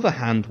on another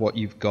hand, what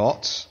you've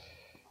got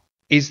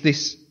is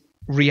this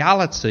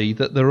reality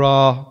that there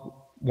are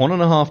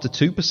 1.5%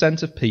 to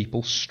 2% of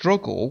people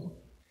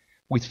struggle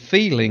with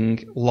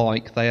feeling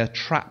like they are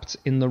trapped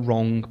in the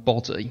wrong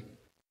body.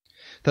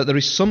 That there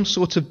is some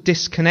sort of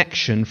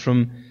disconnection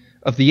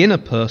of the inner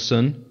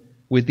person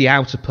with the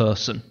outer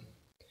person.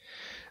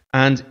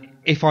 And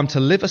if I'm to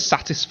live a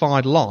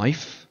satisfied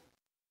life,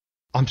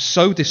 I'm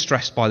so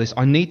distressed by this,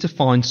 I need to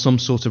find some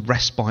sort of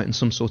respite and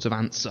some sort of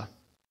answer.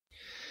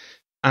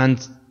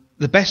 And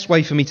the best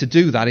way for me to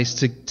do that is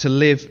to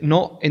live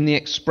not in the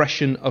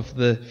expression of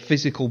the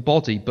physical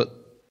body, but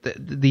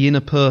the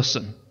inner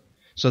person.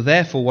 So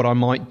therefore what I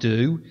might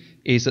do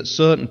is at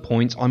certain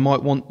points I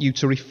might want you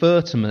to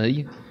refer to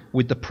me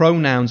with the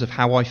pronouns of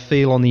how I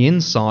feel on the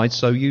inside.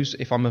 So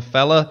if I'm a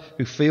fella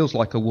who feels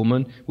like a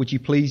woman, would you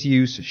please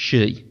use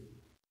she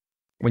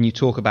when you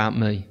talk about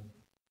me?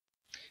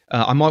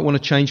 I might want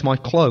to change my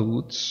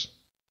clothes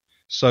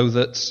so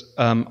that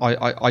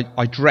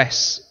I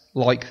dress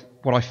like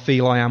what I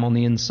feel I am on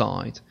the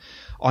inside.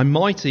 I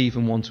might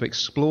even want to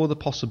explore the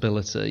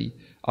possibility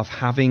of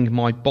having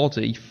my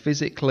body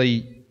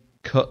physically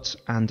cut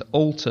and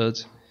altered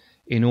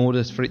in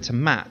order for it to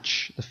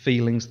match the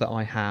feelings that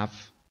I have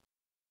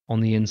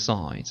on the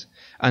inside.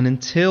 And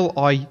until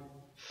I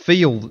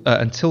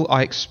until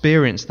I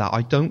experience that,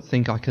 I don't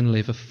think I can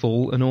live a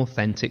full and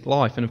authentic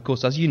life. And of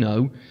course, as you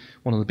know,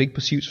 one of the big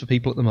pursuits for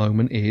people at the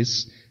moment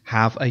is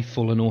have a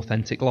full and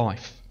authentic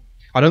life.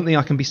 I don't think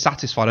I can be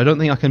satisfied. I don't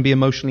think I can be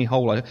emotionally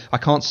whole. I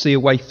can't see a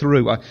way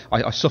through.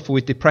 I suffer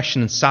with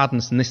depression and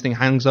sadness, and this thing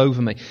hangs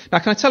over me. Now,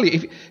 can I tell you,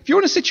 if you're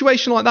in a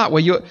situation like that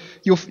where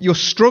you're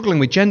struggling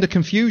with gender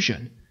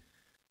confusion,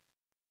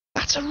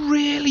 that's a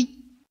really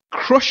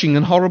crushing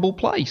and horrible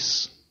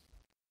place.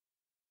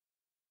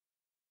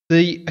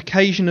 The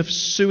occasion of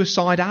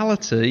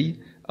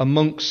suicidality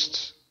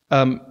amongst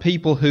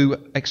people who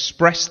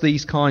express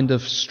these kind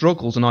of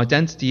struggles and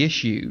identity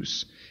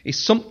issues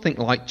is something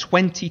like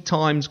 20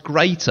 times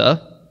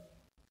greater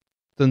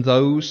than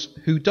those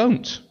who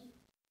don't.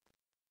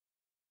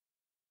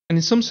 And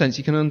in some sense,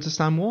 you can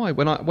understand why.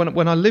 When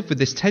I live with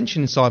this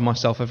tension inside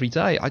myself every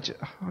day, I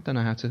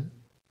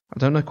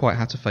don't know quite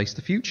how to face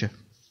the future.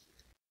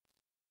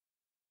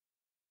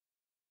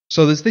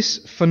 So there's this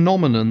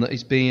phenomenon that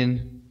is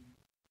being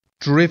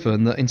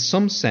driven, that in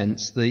some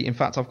sense, in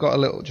fact, I've got a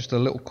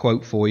little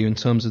quote for you in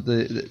terms of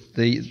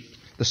the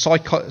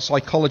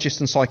psychologist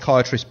and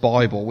psychiatrist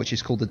Bible, which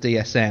is called the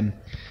DSM.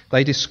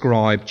 They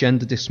describe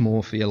gender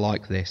dysmorphia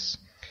like this: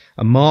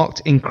 a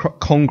marked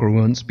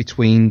incongruence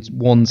between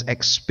one's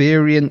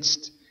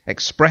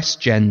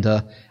expressed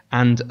gender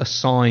and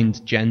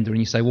assigned gender. And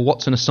you say, well,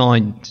 what's an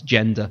assigned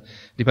gender?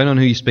 Depending on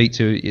who you speak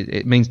to,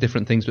 it means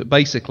different things. But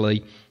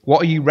basically,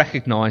 what are you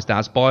recognised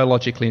as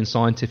biologically and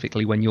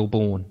scientifically when you're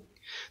born?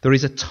 There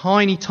is a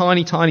tiny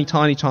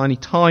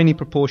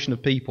proportion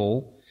of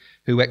people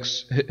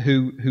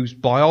whose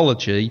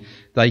biology,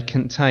 they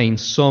contain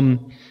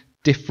some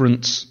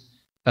different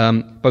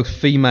both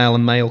female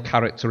and male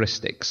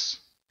characteristics.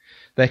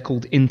 They're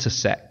called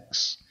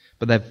intersex,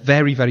 but they're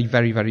very, very,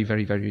 very, very,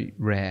 very, very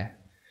rare.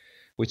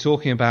 We're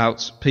talking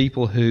about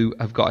people who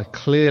have got a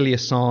clearly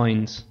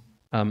assigned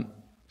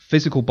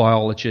physical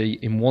biology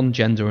in one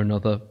gender or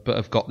another, but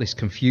have got this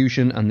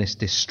confusion and this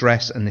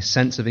distress and this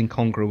sense of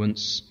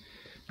incongruence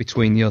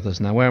between the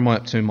others. Now, where am I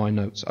up to in my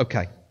notes?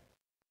 Okay.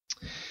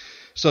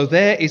 So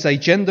there is a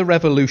gender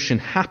revolution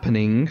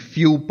happening,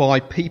 fueled by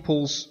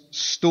people's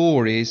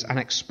stories and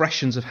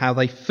expressions of how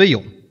they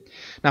feel.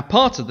 Now,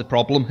 part of the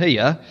problem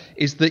here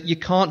is that you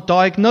can't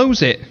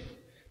diagnose it.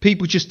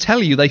 People just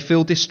tell you they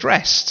feel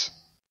distressed.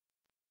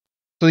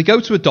 So they go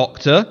to a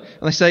doctor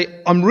and they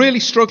say, I'm really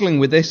struggling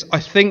with this.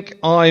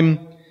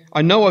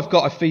 I know I've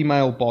got a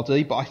female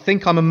body, but I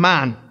think I'm a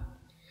man.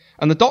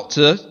 And the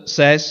doctor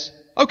says,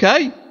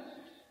 okay,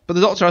 but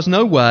the doctor has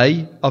no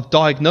way of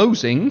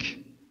diagnosing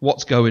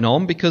what's going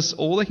on, because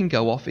all they can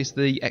go off is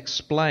the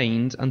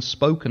explained and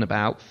spoken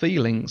about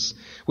feelings,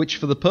 which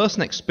for the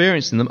person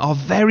experiencing them are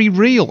very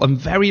real and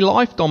very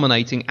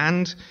life-dominating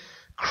and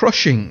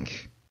crushing.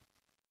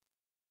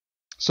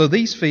 So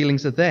these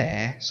feelings are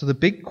there. So the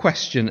big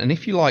question, and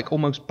if you like,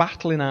 almost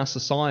battle in our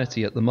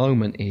society at the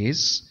moment,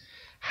 is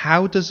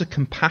how does a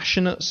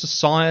compassionate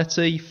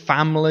society,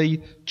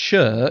 family,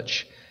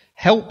 church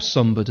help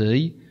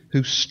somebody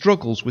who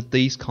struggles with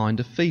these kind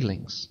of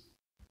feelings?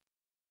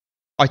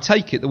 I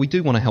take it that we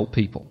do want to help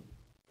people.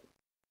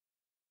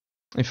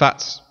 In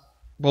fact,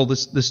 well,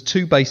 there's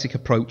two basic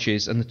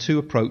approaches, and the two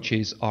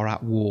approaches are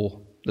at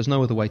war. There's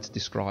no other way to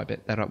describe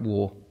it. They're at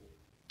war.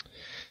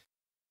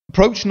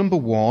 Approach number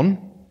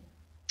one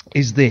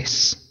is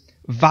this: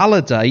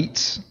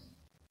 validate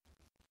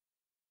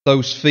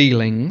those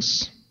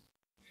feelings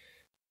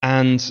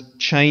and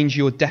change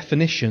your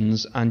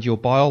definitions and your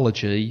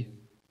biology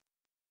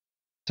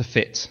to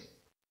fit.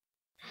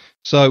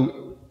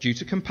 So, due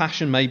to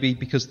compassion, maybe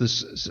because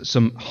there's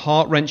some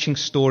heart-wrenching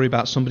story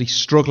about somebody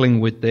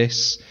struggling with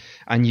this,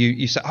 and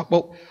you say, oh,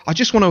 well, I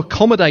just want to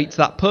accommodate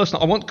that person.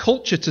 I want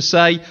culture to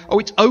say, oh,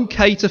 it's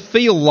okay to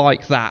feel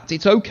like that.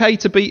 It's okay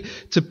to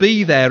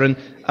be there, and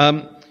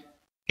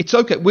it's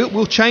okay.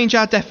 We'll change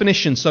our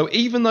definition. So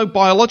even though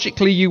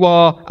biologically you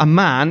are a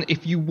man,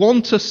 if you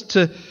want us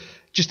to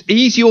just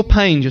ease your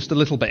pain just a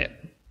little bit,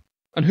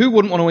 and who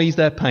wouldn't want to ease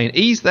their pain?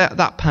 Ease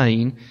that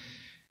pain.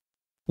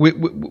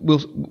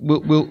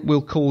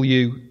 We'll call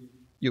you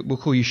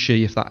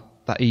she if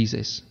that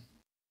eases,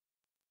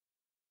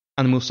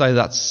 and we'll say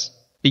that's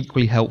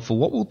equally helpful.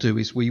 What we'll do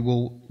is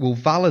we'll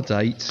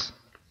validate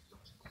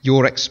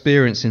your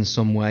experience in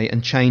some way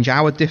and change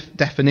our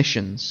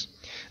definitions.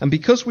 And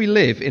because we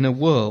live in a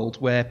world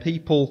where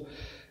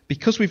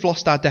because we've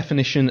lost our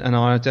definition and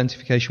our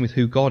identification with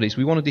who God is,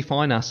 we want to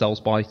define ourselves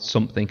by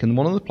something. And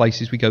one of the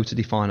places we go to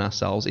define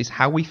ourselves is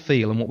how we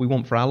feel and what we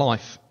want for our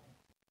life.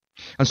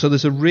 And so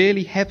there's a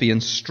really heavy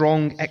and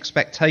strong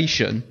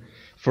expectation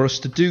for us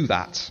to do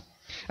that.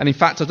 And in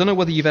fact, I don't know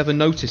whether you've ever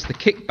noticed the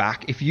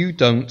kickback if you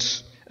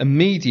don't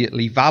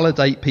immediately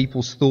validate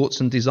people's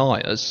thoughts and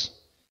desires.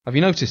 Have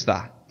you noticed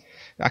that?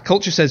 Our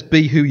culture says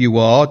be who you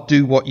are,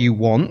 do what you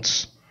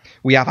want.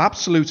 We have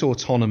absolute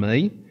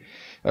autonomy,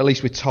 at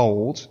least we're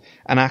told.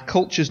 And our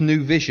culture's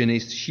new vision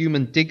is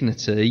human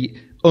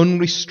dignity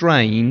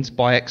unrestrained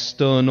by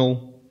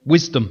external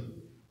wisdom.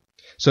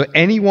 So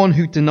anyone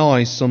who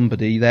denies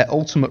somebody their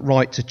ultimate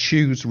right to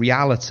choose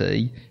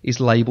reality is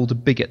labelled a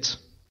bigot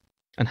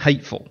and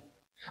hateful.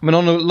 I mean,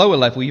 on a lower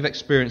level, you've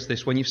experienced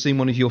this when you've seen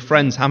one of your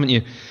friends, haven't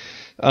you?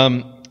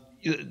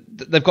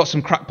 They've got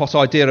some crackpot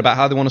idea about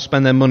how they want to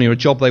spend their money, or a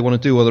job they want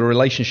to do, or the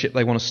relationship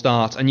they want to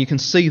start, and you can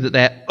see that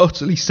they're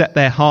utterly set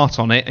their heart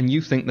on it, and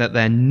you think that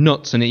they're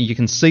nuts, and you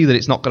can see that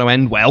it's not going to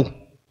end well.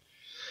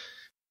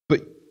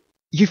 But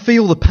you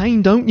feel the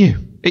pain, don't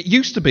you? It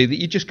used to be that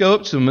you just go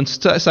up to them and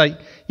say,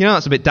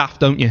 that's a bit daft,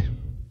 don't you?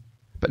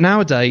 But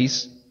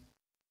nowadays,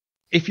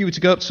 if you were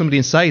to go up to somebody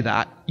and say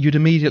that, you'd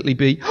immediately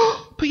be,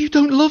 oh, but you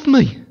don't love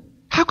me.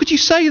 How could you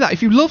say that?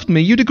 If you loved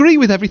me, you'd agree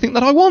with everything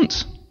that I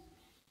want.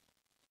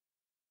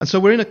 And so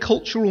we're in a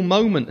cultural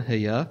moment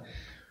here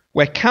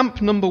where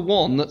camp number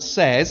one that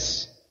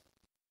says,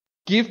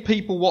 give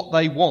people what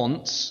they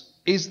want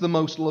is the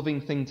most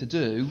loving thing to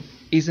do,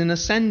 is in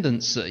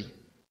ascendancy.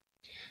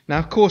 Now,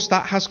 of course,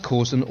 that has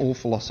caused an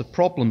awful lot of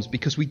problems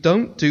because we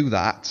don't do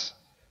that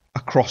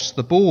across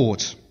the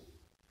board.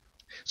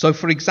 So,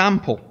 for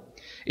example,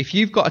 if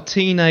you've got a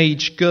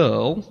teenage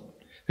girl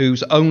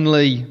who's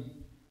only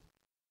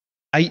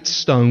 8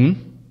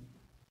 stone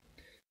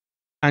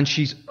and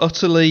she's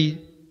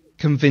utterly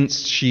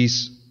convinced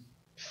she's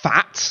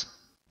fat,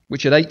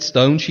 which at 8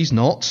 stone she's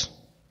not.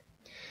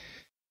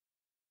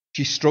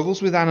 She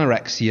struggles with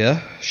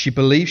anorexia. She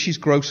believes she's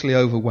grossly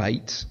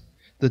overweight.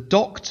 The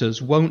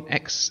doctors won't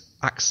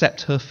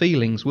accept her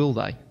feelings, will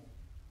they?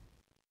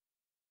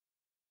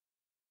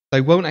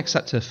 They won't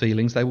accept her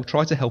feelings. They will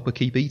try to help her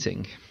keep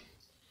eating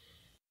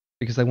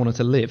because they want her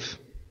to live.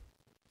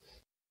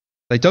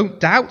 They don't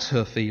doubt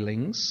her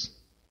feelings,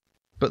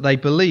 but they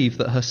believe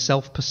that her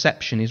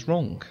self-perception is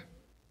wrong.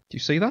 Do you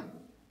see that?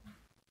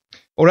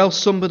 Or else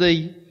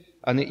somebody,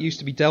 and it used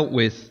to be dealt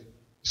with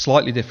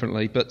slightly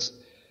differently, but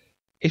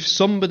if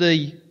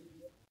somebody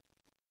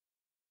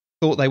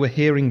thought they were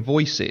hearing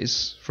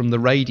voices from the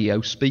radio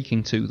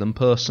speaking to them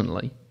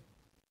personally,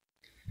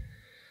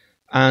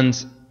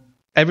 and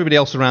everybody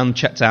else around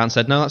checked out and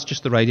said, no, that's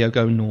just the radio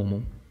going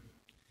normal,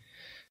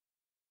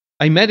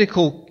 a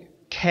medical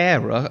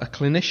carer, a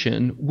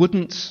clinician,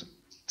 wouldn't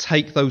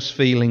take those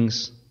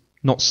feelings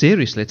not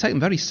seriously. They'd take them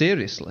very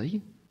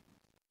seriously.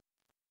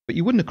 But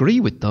you wouldn't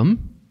agree with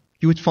them.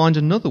 You would find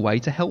another way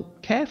to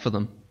help care for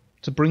them,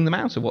 to bring them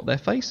out of what they're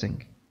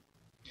facing.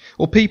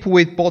 Or people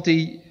with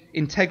body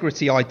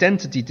integrity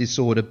identity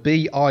disorder,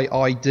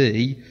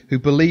 BIID, who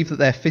believe that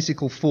their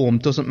physical form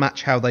doesn't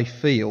match how they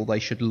feel they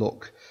should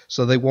look,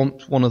 so they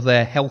want one of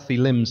their healthy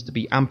limbs to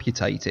be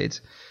amputated.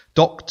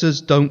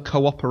 Doctors don't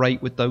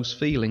cooperate with those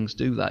feelings,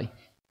 do they?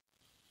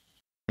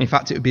 In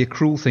fact, it would be a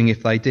cruel thing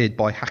if they did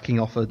by hacking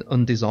off an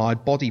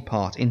undesired body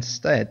part.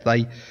 Instead,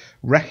 they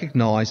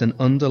recognise an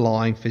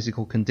underlying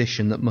physical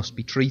condition that must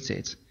be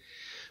treated.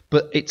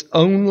 But it's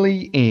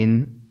only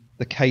in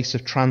the case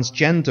of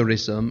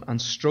transgenderism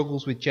and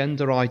struggles with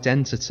gender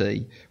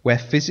identity where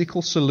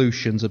physical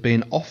solutions are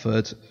being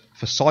offered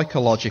for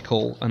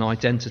psychological and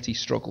identity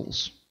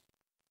struggles.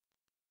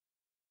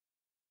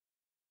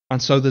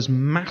 And so there's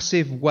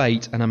massive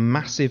weight and a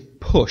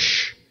massive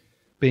push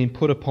being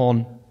put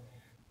upon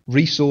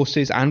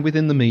resources and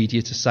within the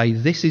media to say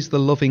this is the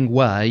loving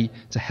way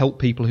to help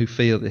people who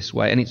feel this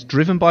way. And it's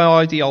driven by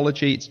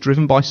ideology, it's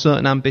driven by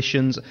certain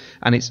ambitions,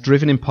 and it's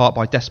driven in part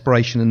by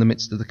desperation in the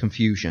midst of the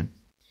confusion.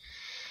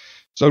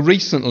 So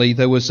recently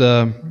there was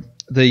the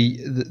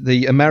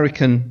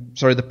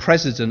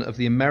president of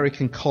the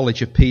American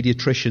College of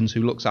Pediatricians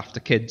who looks after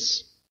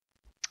kids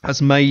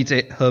has made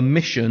it her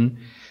mission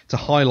to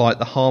highlight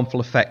the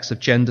harmful effects of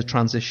gender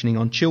transitioning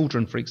on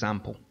children, for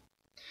example.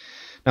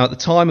 Now, at the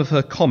time of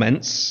her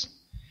comments,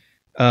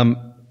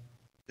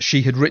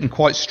 she had written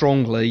quite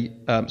strongly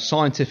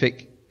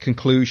scientific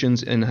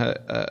conclusions in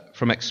her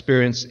from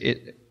experience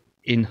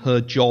in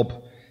her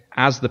job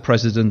as the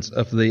president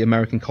of the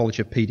American College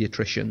of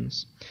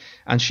Pediatricians.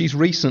 And she's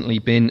recently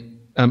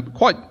been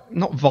quite,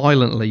 not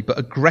violently, but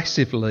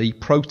aggressively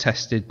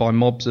protested by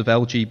mobs of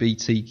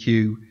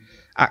LGBTQ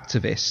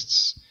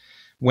activists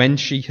when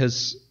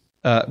she's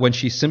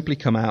simply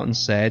come out and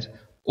said,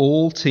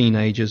 all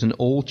teenagers and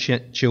all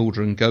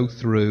children go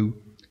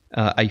through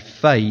a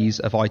phase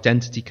of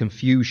identity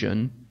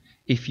confusion.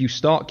 If you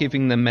start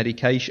giving them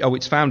medication,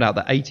 it's found out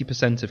that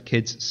 80% of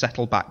kids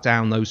settle back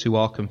down, those who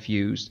are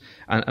confused,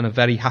 and are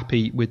very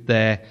happy with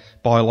their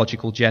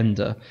biological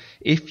gender.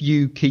 If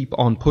you keep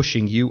on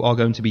pushing, you are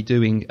going to be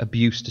doing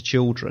abuse to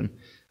children.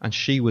 And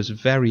she was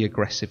very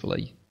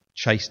aggressively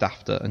chased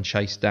after and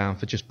chased down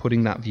for just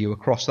putting that view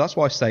across. So that's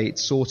why I say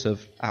it's sort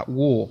of at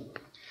war.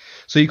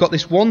 So you've got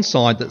this one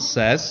side that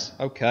says,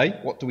 okay,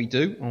 what do we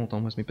do? Hold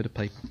on, where's my bit of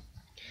paper?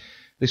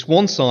 This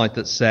one side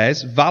that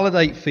says,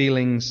 validate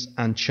feelings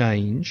and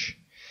change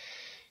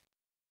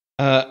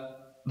the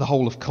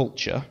whole of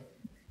culture.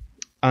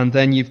 And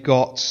then you've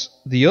got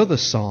the other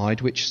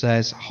side which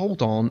says,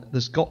 hold on,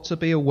 there's got to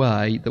be a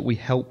way that we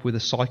help with a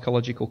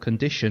psychological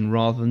condition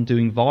rather than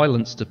doing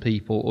violence to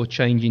people or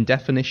changing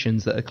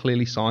definitions that are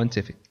clearly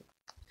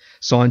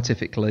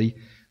scientifically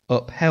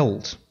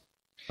upheld.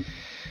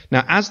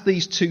 Now, as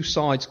these two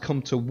sides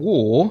come to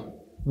war,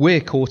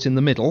 we're caught in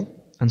the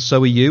middle, and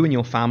so are you and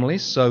your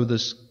families. So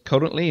there's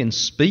currently in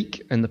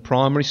Speak in the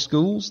primary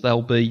schools,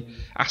 they'll be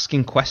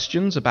asking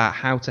questions about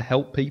how to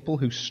help people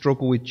who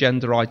struggle with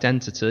gender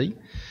identity.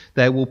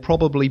 There will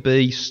probably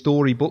be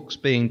storybooks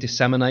being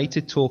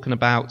disseminated talking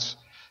about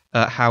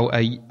how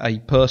a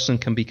person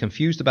can be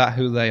confused about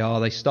who they are.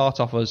 They start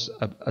off as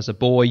a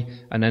boy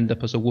and end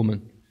up as a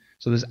woman.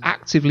 So there's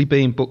actively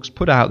being books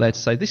put out there to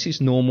say this is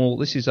normal,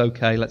 this is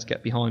okay, let's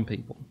get behind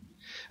people.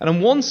 And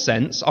in one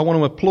sense, I want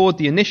to applaud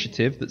the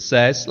initiative that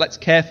says let's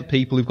care for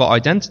people who've got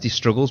identity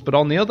struggles, but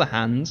on the other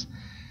hand,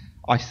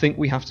 I think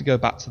we have to go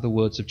back to the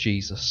words of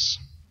Jesus.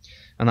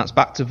 And that's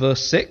back to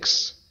verse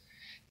 6.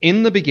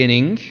 In the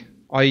beginning,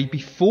 i.e.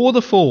 before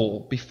the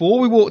fall, before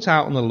we walked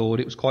out on the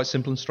Lord, it was quite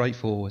simple and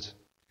straightforward.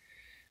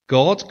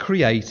 God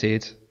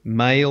created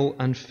male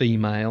and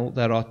female.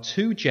 There are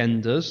two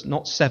genders,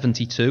 not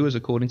 72 as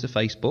according to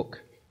Facebook.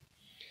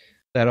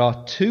 There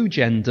are two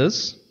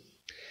genders,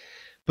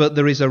 but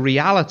there is a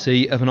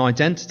reality of an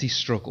identity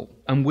struggle.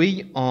 And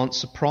we aren't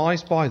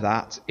surprised by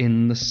that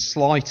in the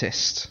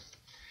slightest,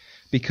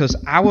 because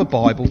our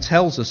Bible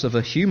tells us of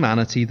a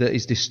humanity that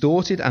is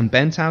distorted and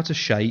bent out of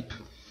shape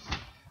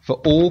for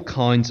all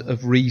kinds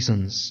of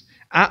reasons.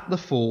 At the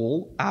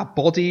fall, our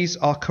bodies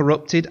are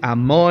corrupted, our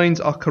minds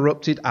are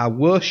corrupted, our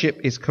worship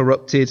is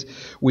corrupted,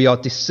 we are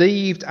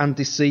deceived and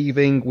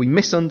deceiving, we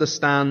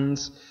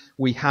misunderstand,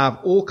 we have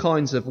all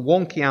kinds of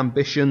wonky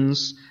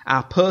ambitions,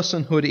 our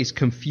personhood is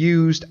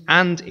confused,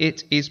 and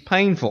it is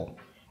painful.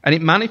 And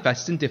it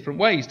manifests in different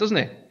ways, doesn't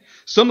it?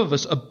 Some of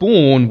us are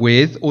born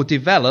with or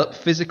develop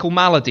physical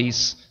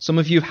maladies. Some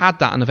of you have had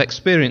that and have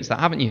experienced that,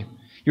 haven't you?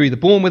 You're either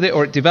born with it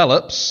or it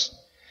develops.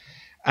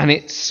 And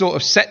it sort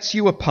of sets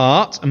you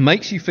apart and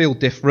makes you feel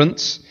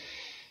different.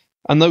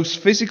 And those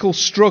physical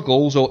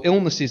struggles or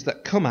illnesses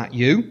that come at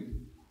you,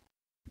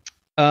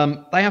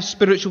 they have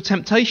spiritual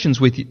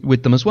temptations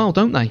with them as well,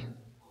 don't they?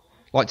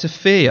 Like to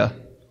fear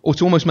or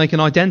to almost make an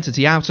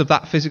identity out of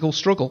that physical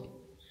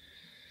struggle.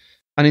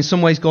 And in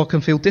some ways, God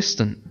can feel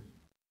distant.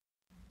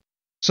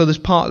 So there's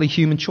partly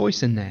human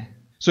choice in there.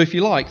 So if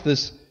you like,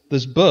 there's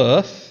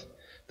birth,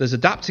 there's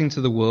adapting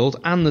to the world,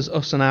 and there's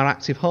us and our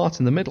active heart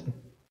in the middle.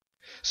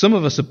 Some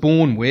of us are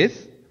born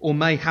with, or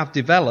may have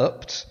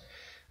developed,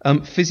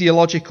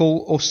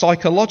 physiological or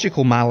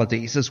psychological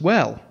maladies as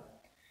well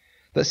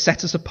that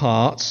set us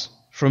apart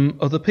from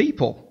other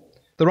people.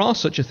 There are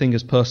such a thing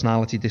as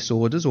personality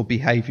disorders or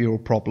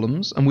behavioural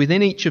problems, and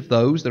within each of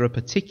those there are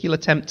particular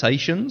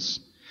temptations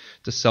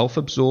to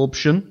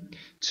self-absorption,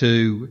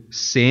 to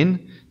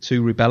sin,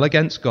 to rebel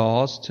against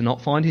God, to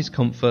not find his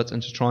comfort,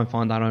 and to try and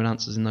find our own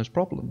answers in those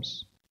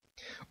problems.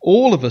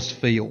 All of us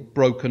feel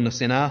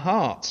brokenness in our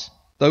heart.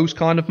 Those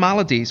kind of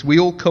maladies. We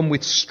all come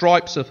with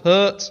stripes of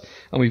hurt,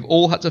 and we've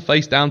all had to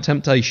face down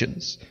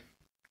temptations.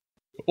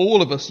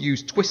 All of us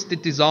use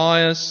twisted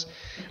desires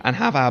and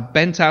have our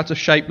bent out of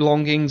shape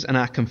longings and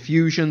our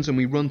confusions, and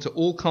we run to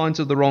all kinds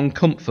of the wrong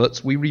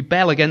comforts. We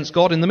rebel against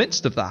God in the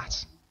midst of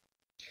that.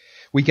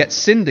 We get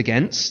sinned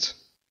against.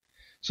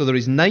 So there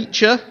is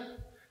nature,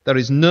 there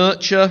is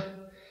nurture,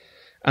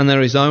 and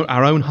there is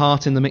our own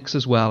heart in the mix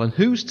as well. And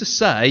who's to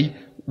say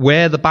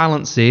where the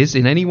balance is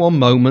in any one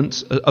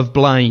moment of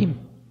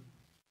blame?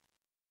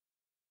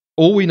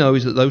 All we know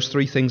is that those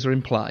three things are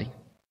in play.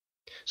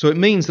 So it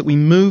means that we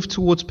move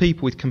towards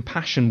people with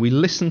compassion. We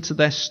listen to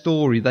their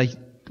story.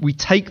 We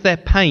take their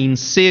pain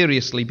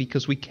seriously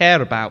because we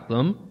care about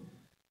them.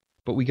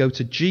 But we go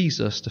to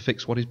Jesus to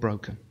fix what is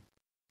broken.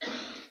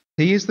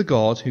 He is the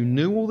God who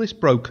knew all this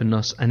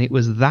brokenness, and it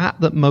was that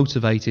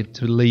motivated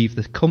to leave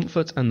the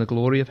comfort and the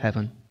glory of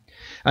heaven.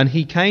 And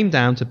he came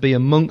down to be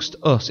amongst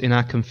us in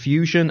our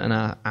confusion and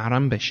our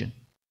ambition.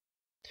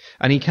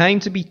 And he came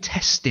to be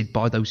tested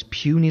by those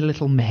puny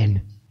little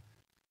men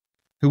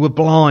who were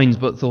blind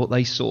but thought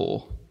they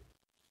saw.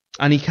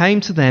 And he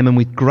came to them, and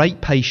with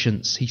great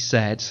patience he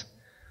said,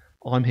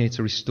 I'm here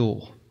to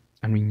restore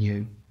and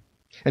renew.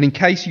 And in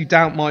case you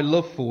doubt my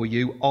love for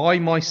you, I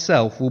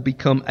myself will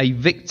become a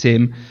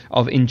victim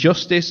of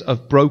injustice,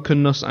 of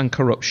brokenness and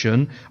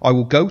corruption. I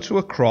will go to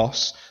a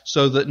cross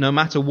so that no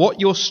matter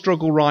what your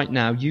struggle right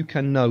now, you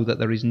can know that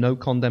there is no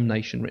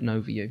condemnation written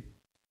over you.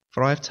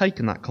 For I have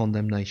taken that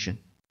condemnation.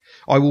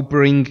 I will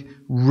bring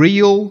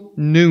real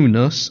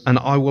newness, and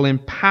I will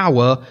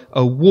empower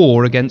a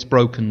war against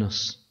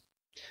brokenness.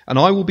 And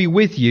I will be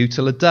with you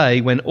till a day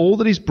when all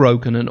that is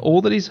broken and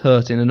all that is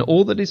hurting and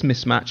all that is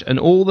mismatched and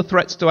all the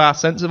threats to our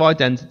sense of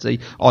identity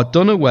are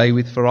done away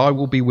with, for I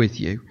will be with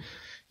you.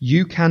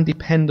 You can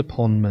depend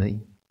upon me,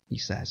 he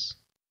says.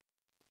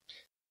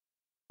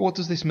 What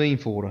does this mean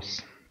for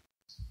us?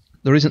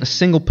 There isn't a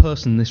single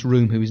person in this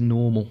room who is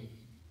normal.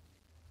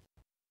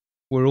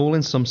 We're all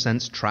in some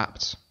sense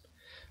trapped.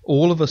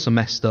 All of us are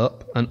messed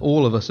up, and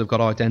all of us have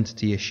got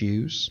identity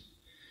issues.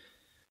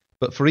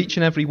 But for each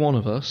and every one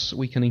of us,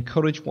 we can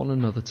encourage one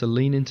another to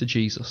lean into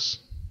Jesus.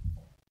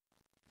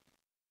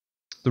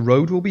 The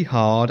road will be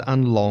hard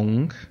and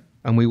long,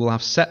 and we will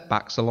have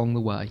setbacks along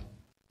the way.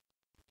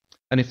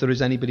 And if there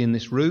is anybody in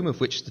this room, of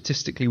which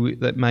statistically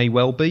that may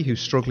well be, who's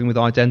struggling with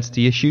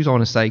identity issues, I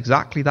want to say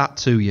exactly that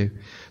to you.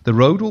 The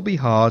road will be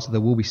hard,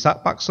 there will be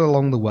setbacks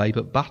along the way,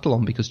 but battle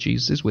on because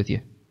Jesus is with you.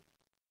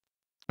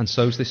 And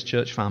so's this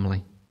church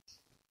family.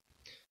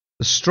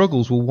 The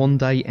struggles will one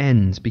day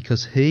end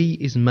because he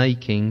is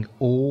making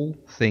all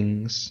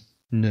things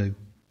new.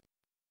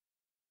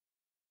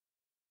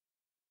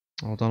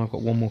 Hold on, I've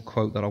got one more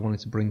quote that I wanted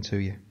to bring to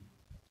you.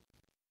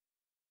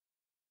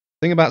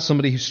 The thing about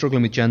somebody who's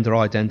struggling with gender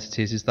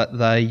identities is that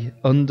they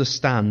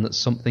understand that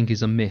something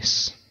is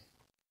amiss.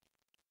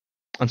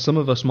 And some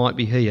of us might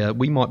be here,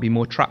 we might be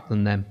more trapped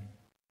than them.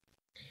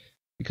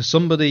 Because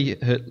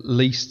somebody at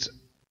least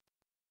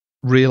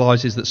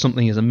realises that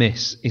something is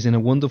amiss is in a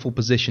wonderful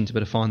position to be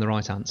able to find the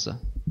right answer.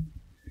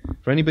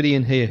 For anybody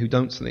in here who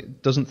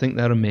doesn't think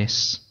they're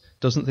amiss,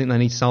 doesn't think they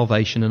need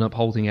salvation and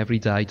upholding every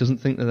day, doesn't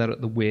think that they're at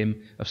the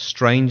whim of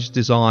strange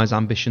desires,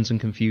 ambitions and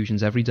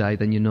confusions every day,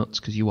 then you're nuts,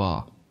 because you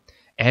are.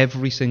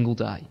 Every single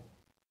day.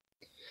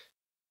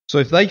 So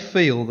if they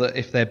feel that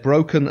if they're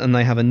broken and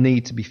they have a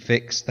need to be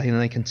fixed, then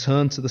they can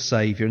turn to the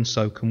Saviour, and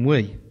so can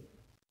we.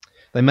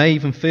 They may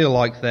even feel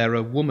like they're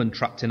a woman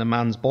trapped in a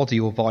man's body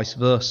or vice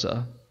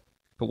versa,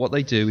 but what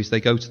they do is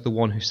they go to the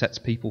one who sets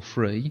people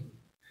free,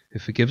 who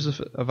forgives us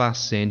of our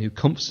sin, who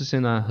comforts us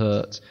in our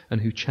hurt,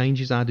 and who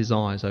changes our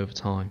desires over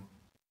time.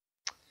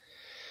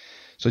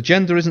 So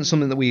gender isn't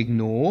something that we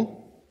ignore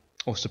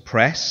or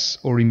suppress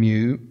or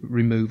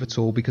remove at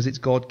all, because it's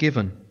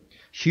God-given.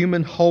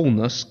 Human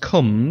wholeness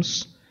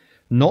comes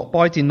not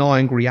by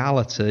denying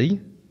reality,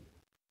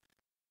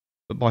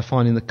 but by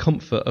finding the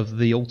comfort of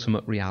the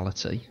ultimate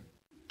reality,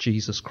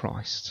 Jesus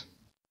Christ.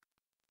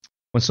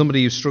 When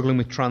somebody who's struggling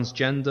with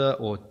transgender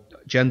or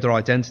gender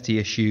identity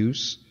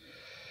issues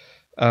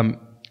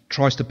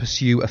tries to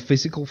pursue a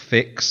physical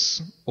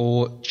fix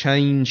or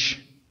change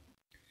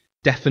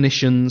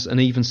definitions and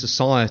even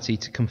society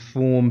to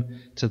conform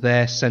to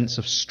their sense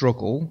of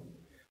struggle,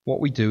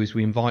 what we do is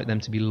we invite them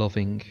to be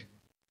loving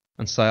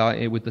and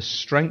say, with the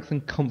strength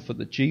and comfort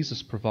that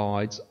Jesus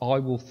provides, I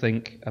will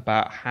think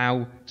about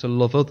how to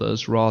love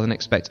others rather than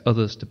expect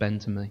others to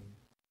bend to me.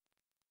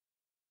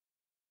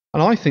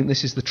 And I think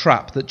this is the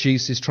trap that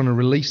Jesus is trying to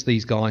release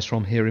these guys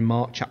from here in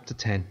Mark chapter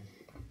 10.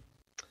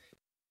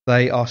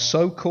 They are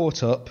so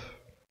caught up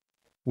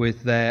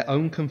with their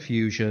own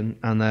confusion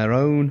and their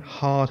own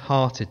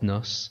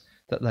hard-heartedness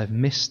that they've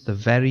missed the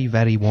very,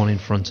 very one in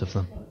front of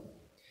them.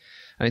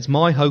 And it's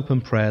my hope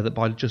and prayer that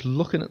by just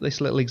looking at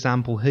this little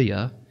example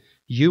here,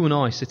 you and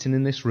I sitting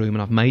in this room,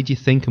 and I've made you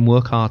think and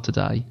work hard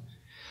today,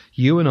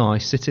 you and I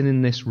sitting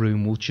in this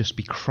room will just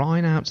be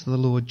crying out to the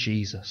Lord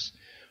Jesus,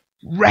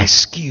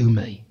 rescue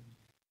me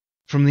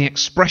from the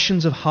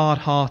expressions of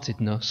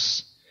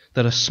hard-heartedness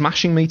that are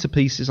smashing me to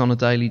pieces on a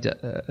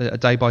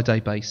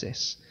day-by-day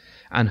basis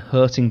and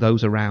hurting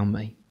those around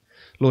me.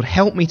 Lord,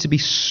 help me to be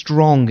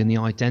strong in the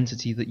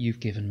identity that you've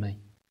given me,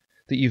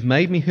 that you've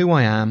made me who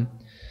I am,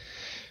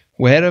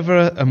 wherever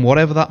and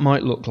whatever that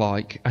might look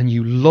like, and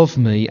you love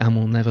me and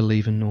will never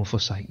leave and nor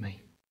forsake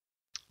me.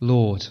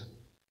 Lord,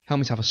 help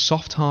me to have a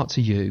soft heart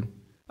to you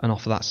and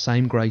offer that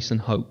same grace and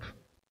hope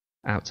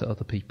out to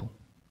other people.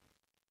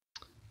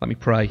 Let me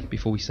pray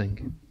before we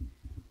sing.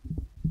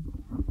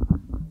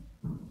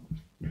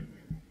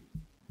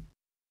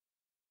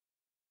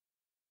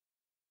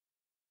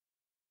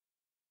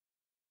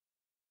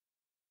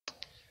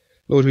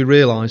 Lord, we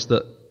realise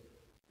that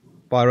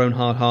by our own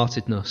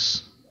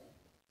hard-heartedness,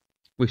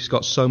 we've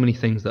got so many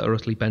things that are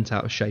utterly bent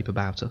out of shape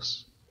about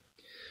us.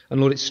 And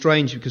Lord, it's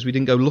strange because we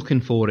didn't go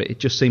looking for it. It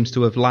just seems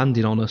to have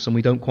landed on us and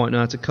we don't quite know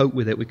how to cope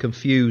with it. We're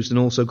confused and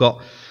also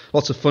got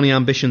lots of funny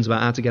ambitions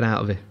about how to get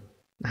out of it,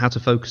 how to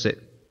focus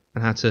it,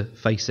 and how to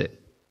face it.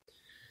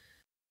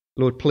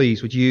 Lord,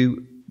 please, would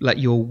you let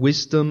your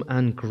wisdom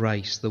and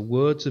grace, the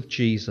words of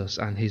Jesus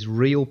and his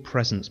real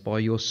presence by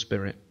your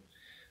Spirit,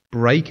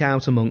 break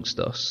out amongst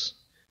us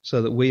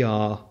so that we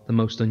are the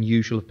most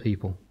unusual of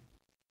people.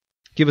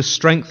 Give us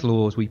strength,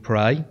 Lord, we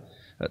pray,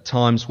 at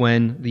times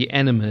when the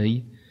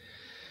enemy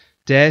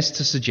dares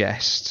to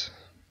suggest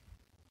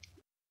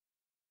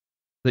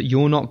that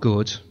you're not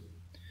good,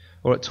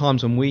 or at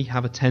times when we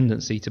have a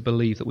tendency to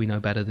believe that we know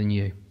better than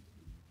you.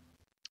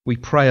 We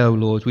pray, O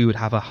Lord, we would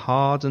have a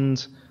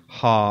hardened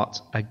heart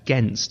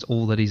against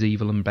all that is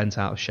evil and bent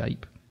out of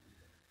shape.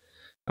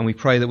 And we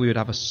pray that we would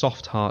have a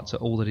soft heart to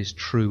all that is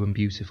true and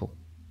beautiful.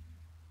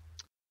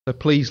 So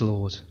please,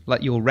 Lord,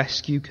 let your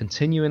rescue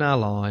continue in our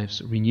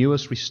lives, renew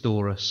us,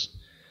 restore us,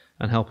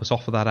 and help us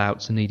offer that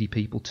out to needy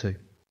people too.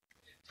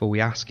 For we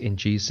ask in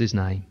Jesus'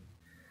 name.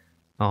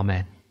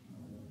 Amen.